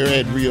us here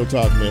at Real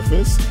Talk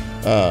Memphis,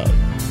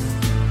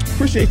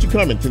 appreciate you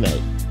coming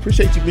tonight.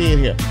 Appreciate you being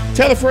here.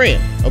 Tell a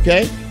friend,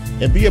 okay?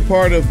 And be a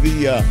part of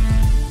the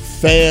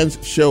Fans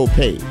Show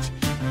page.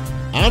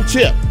 I'm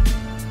Chip,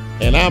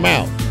 and I'm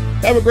out.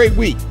 Have a great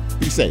week.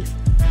 Be safe.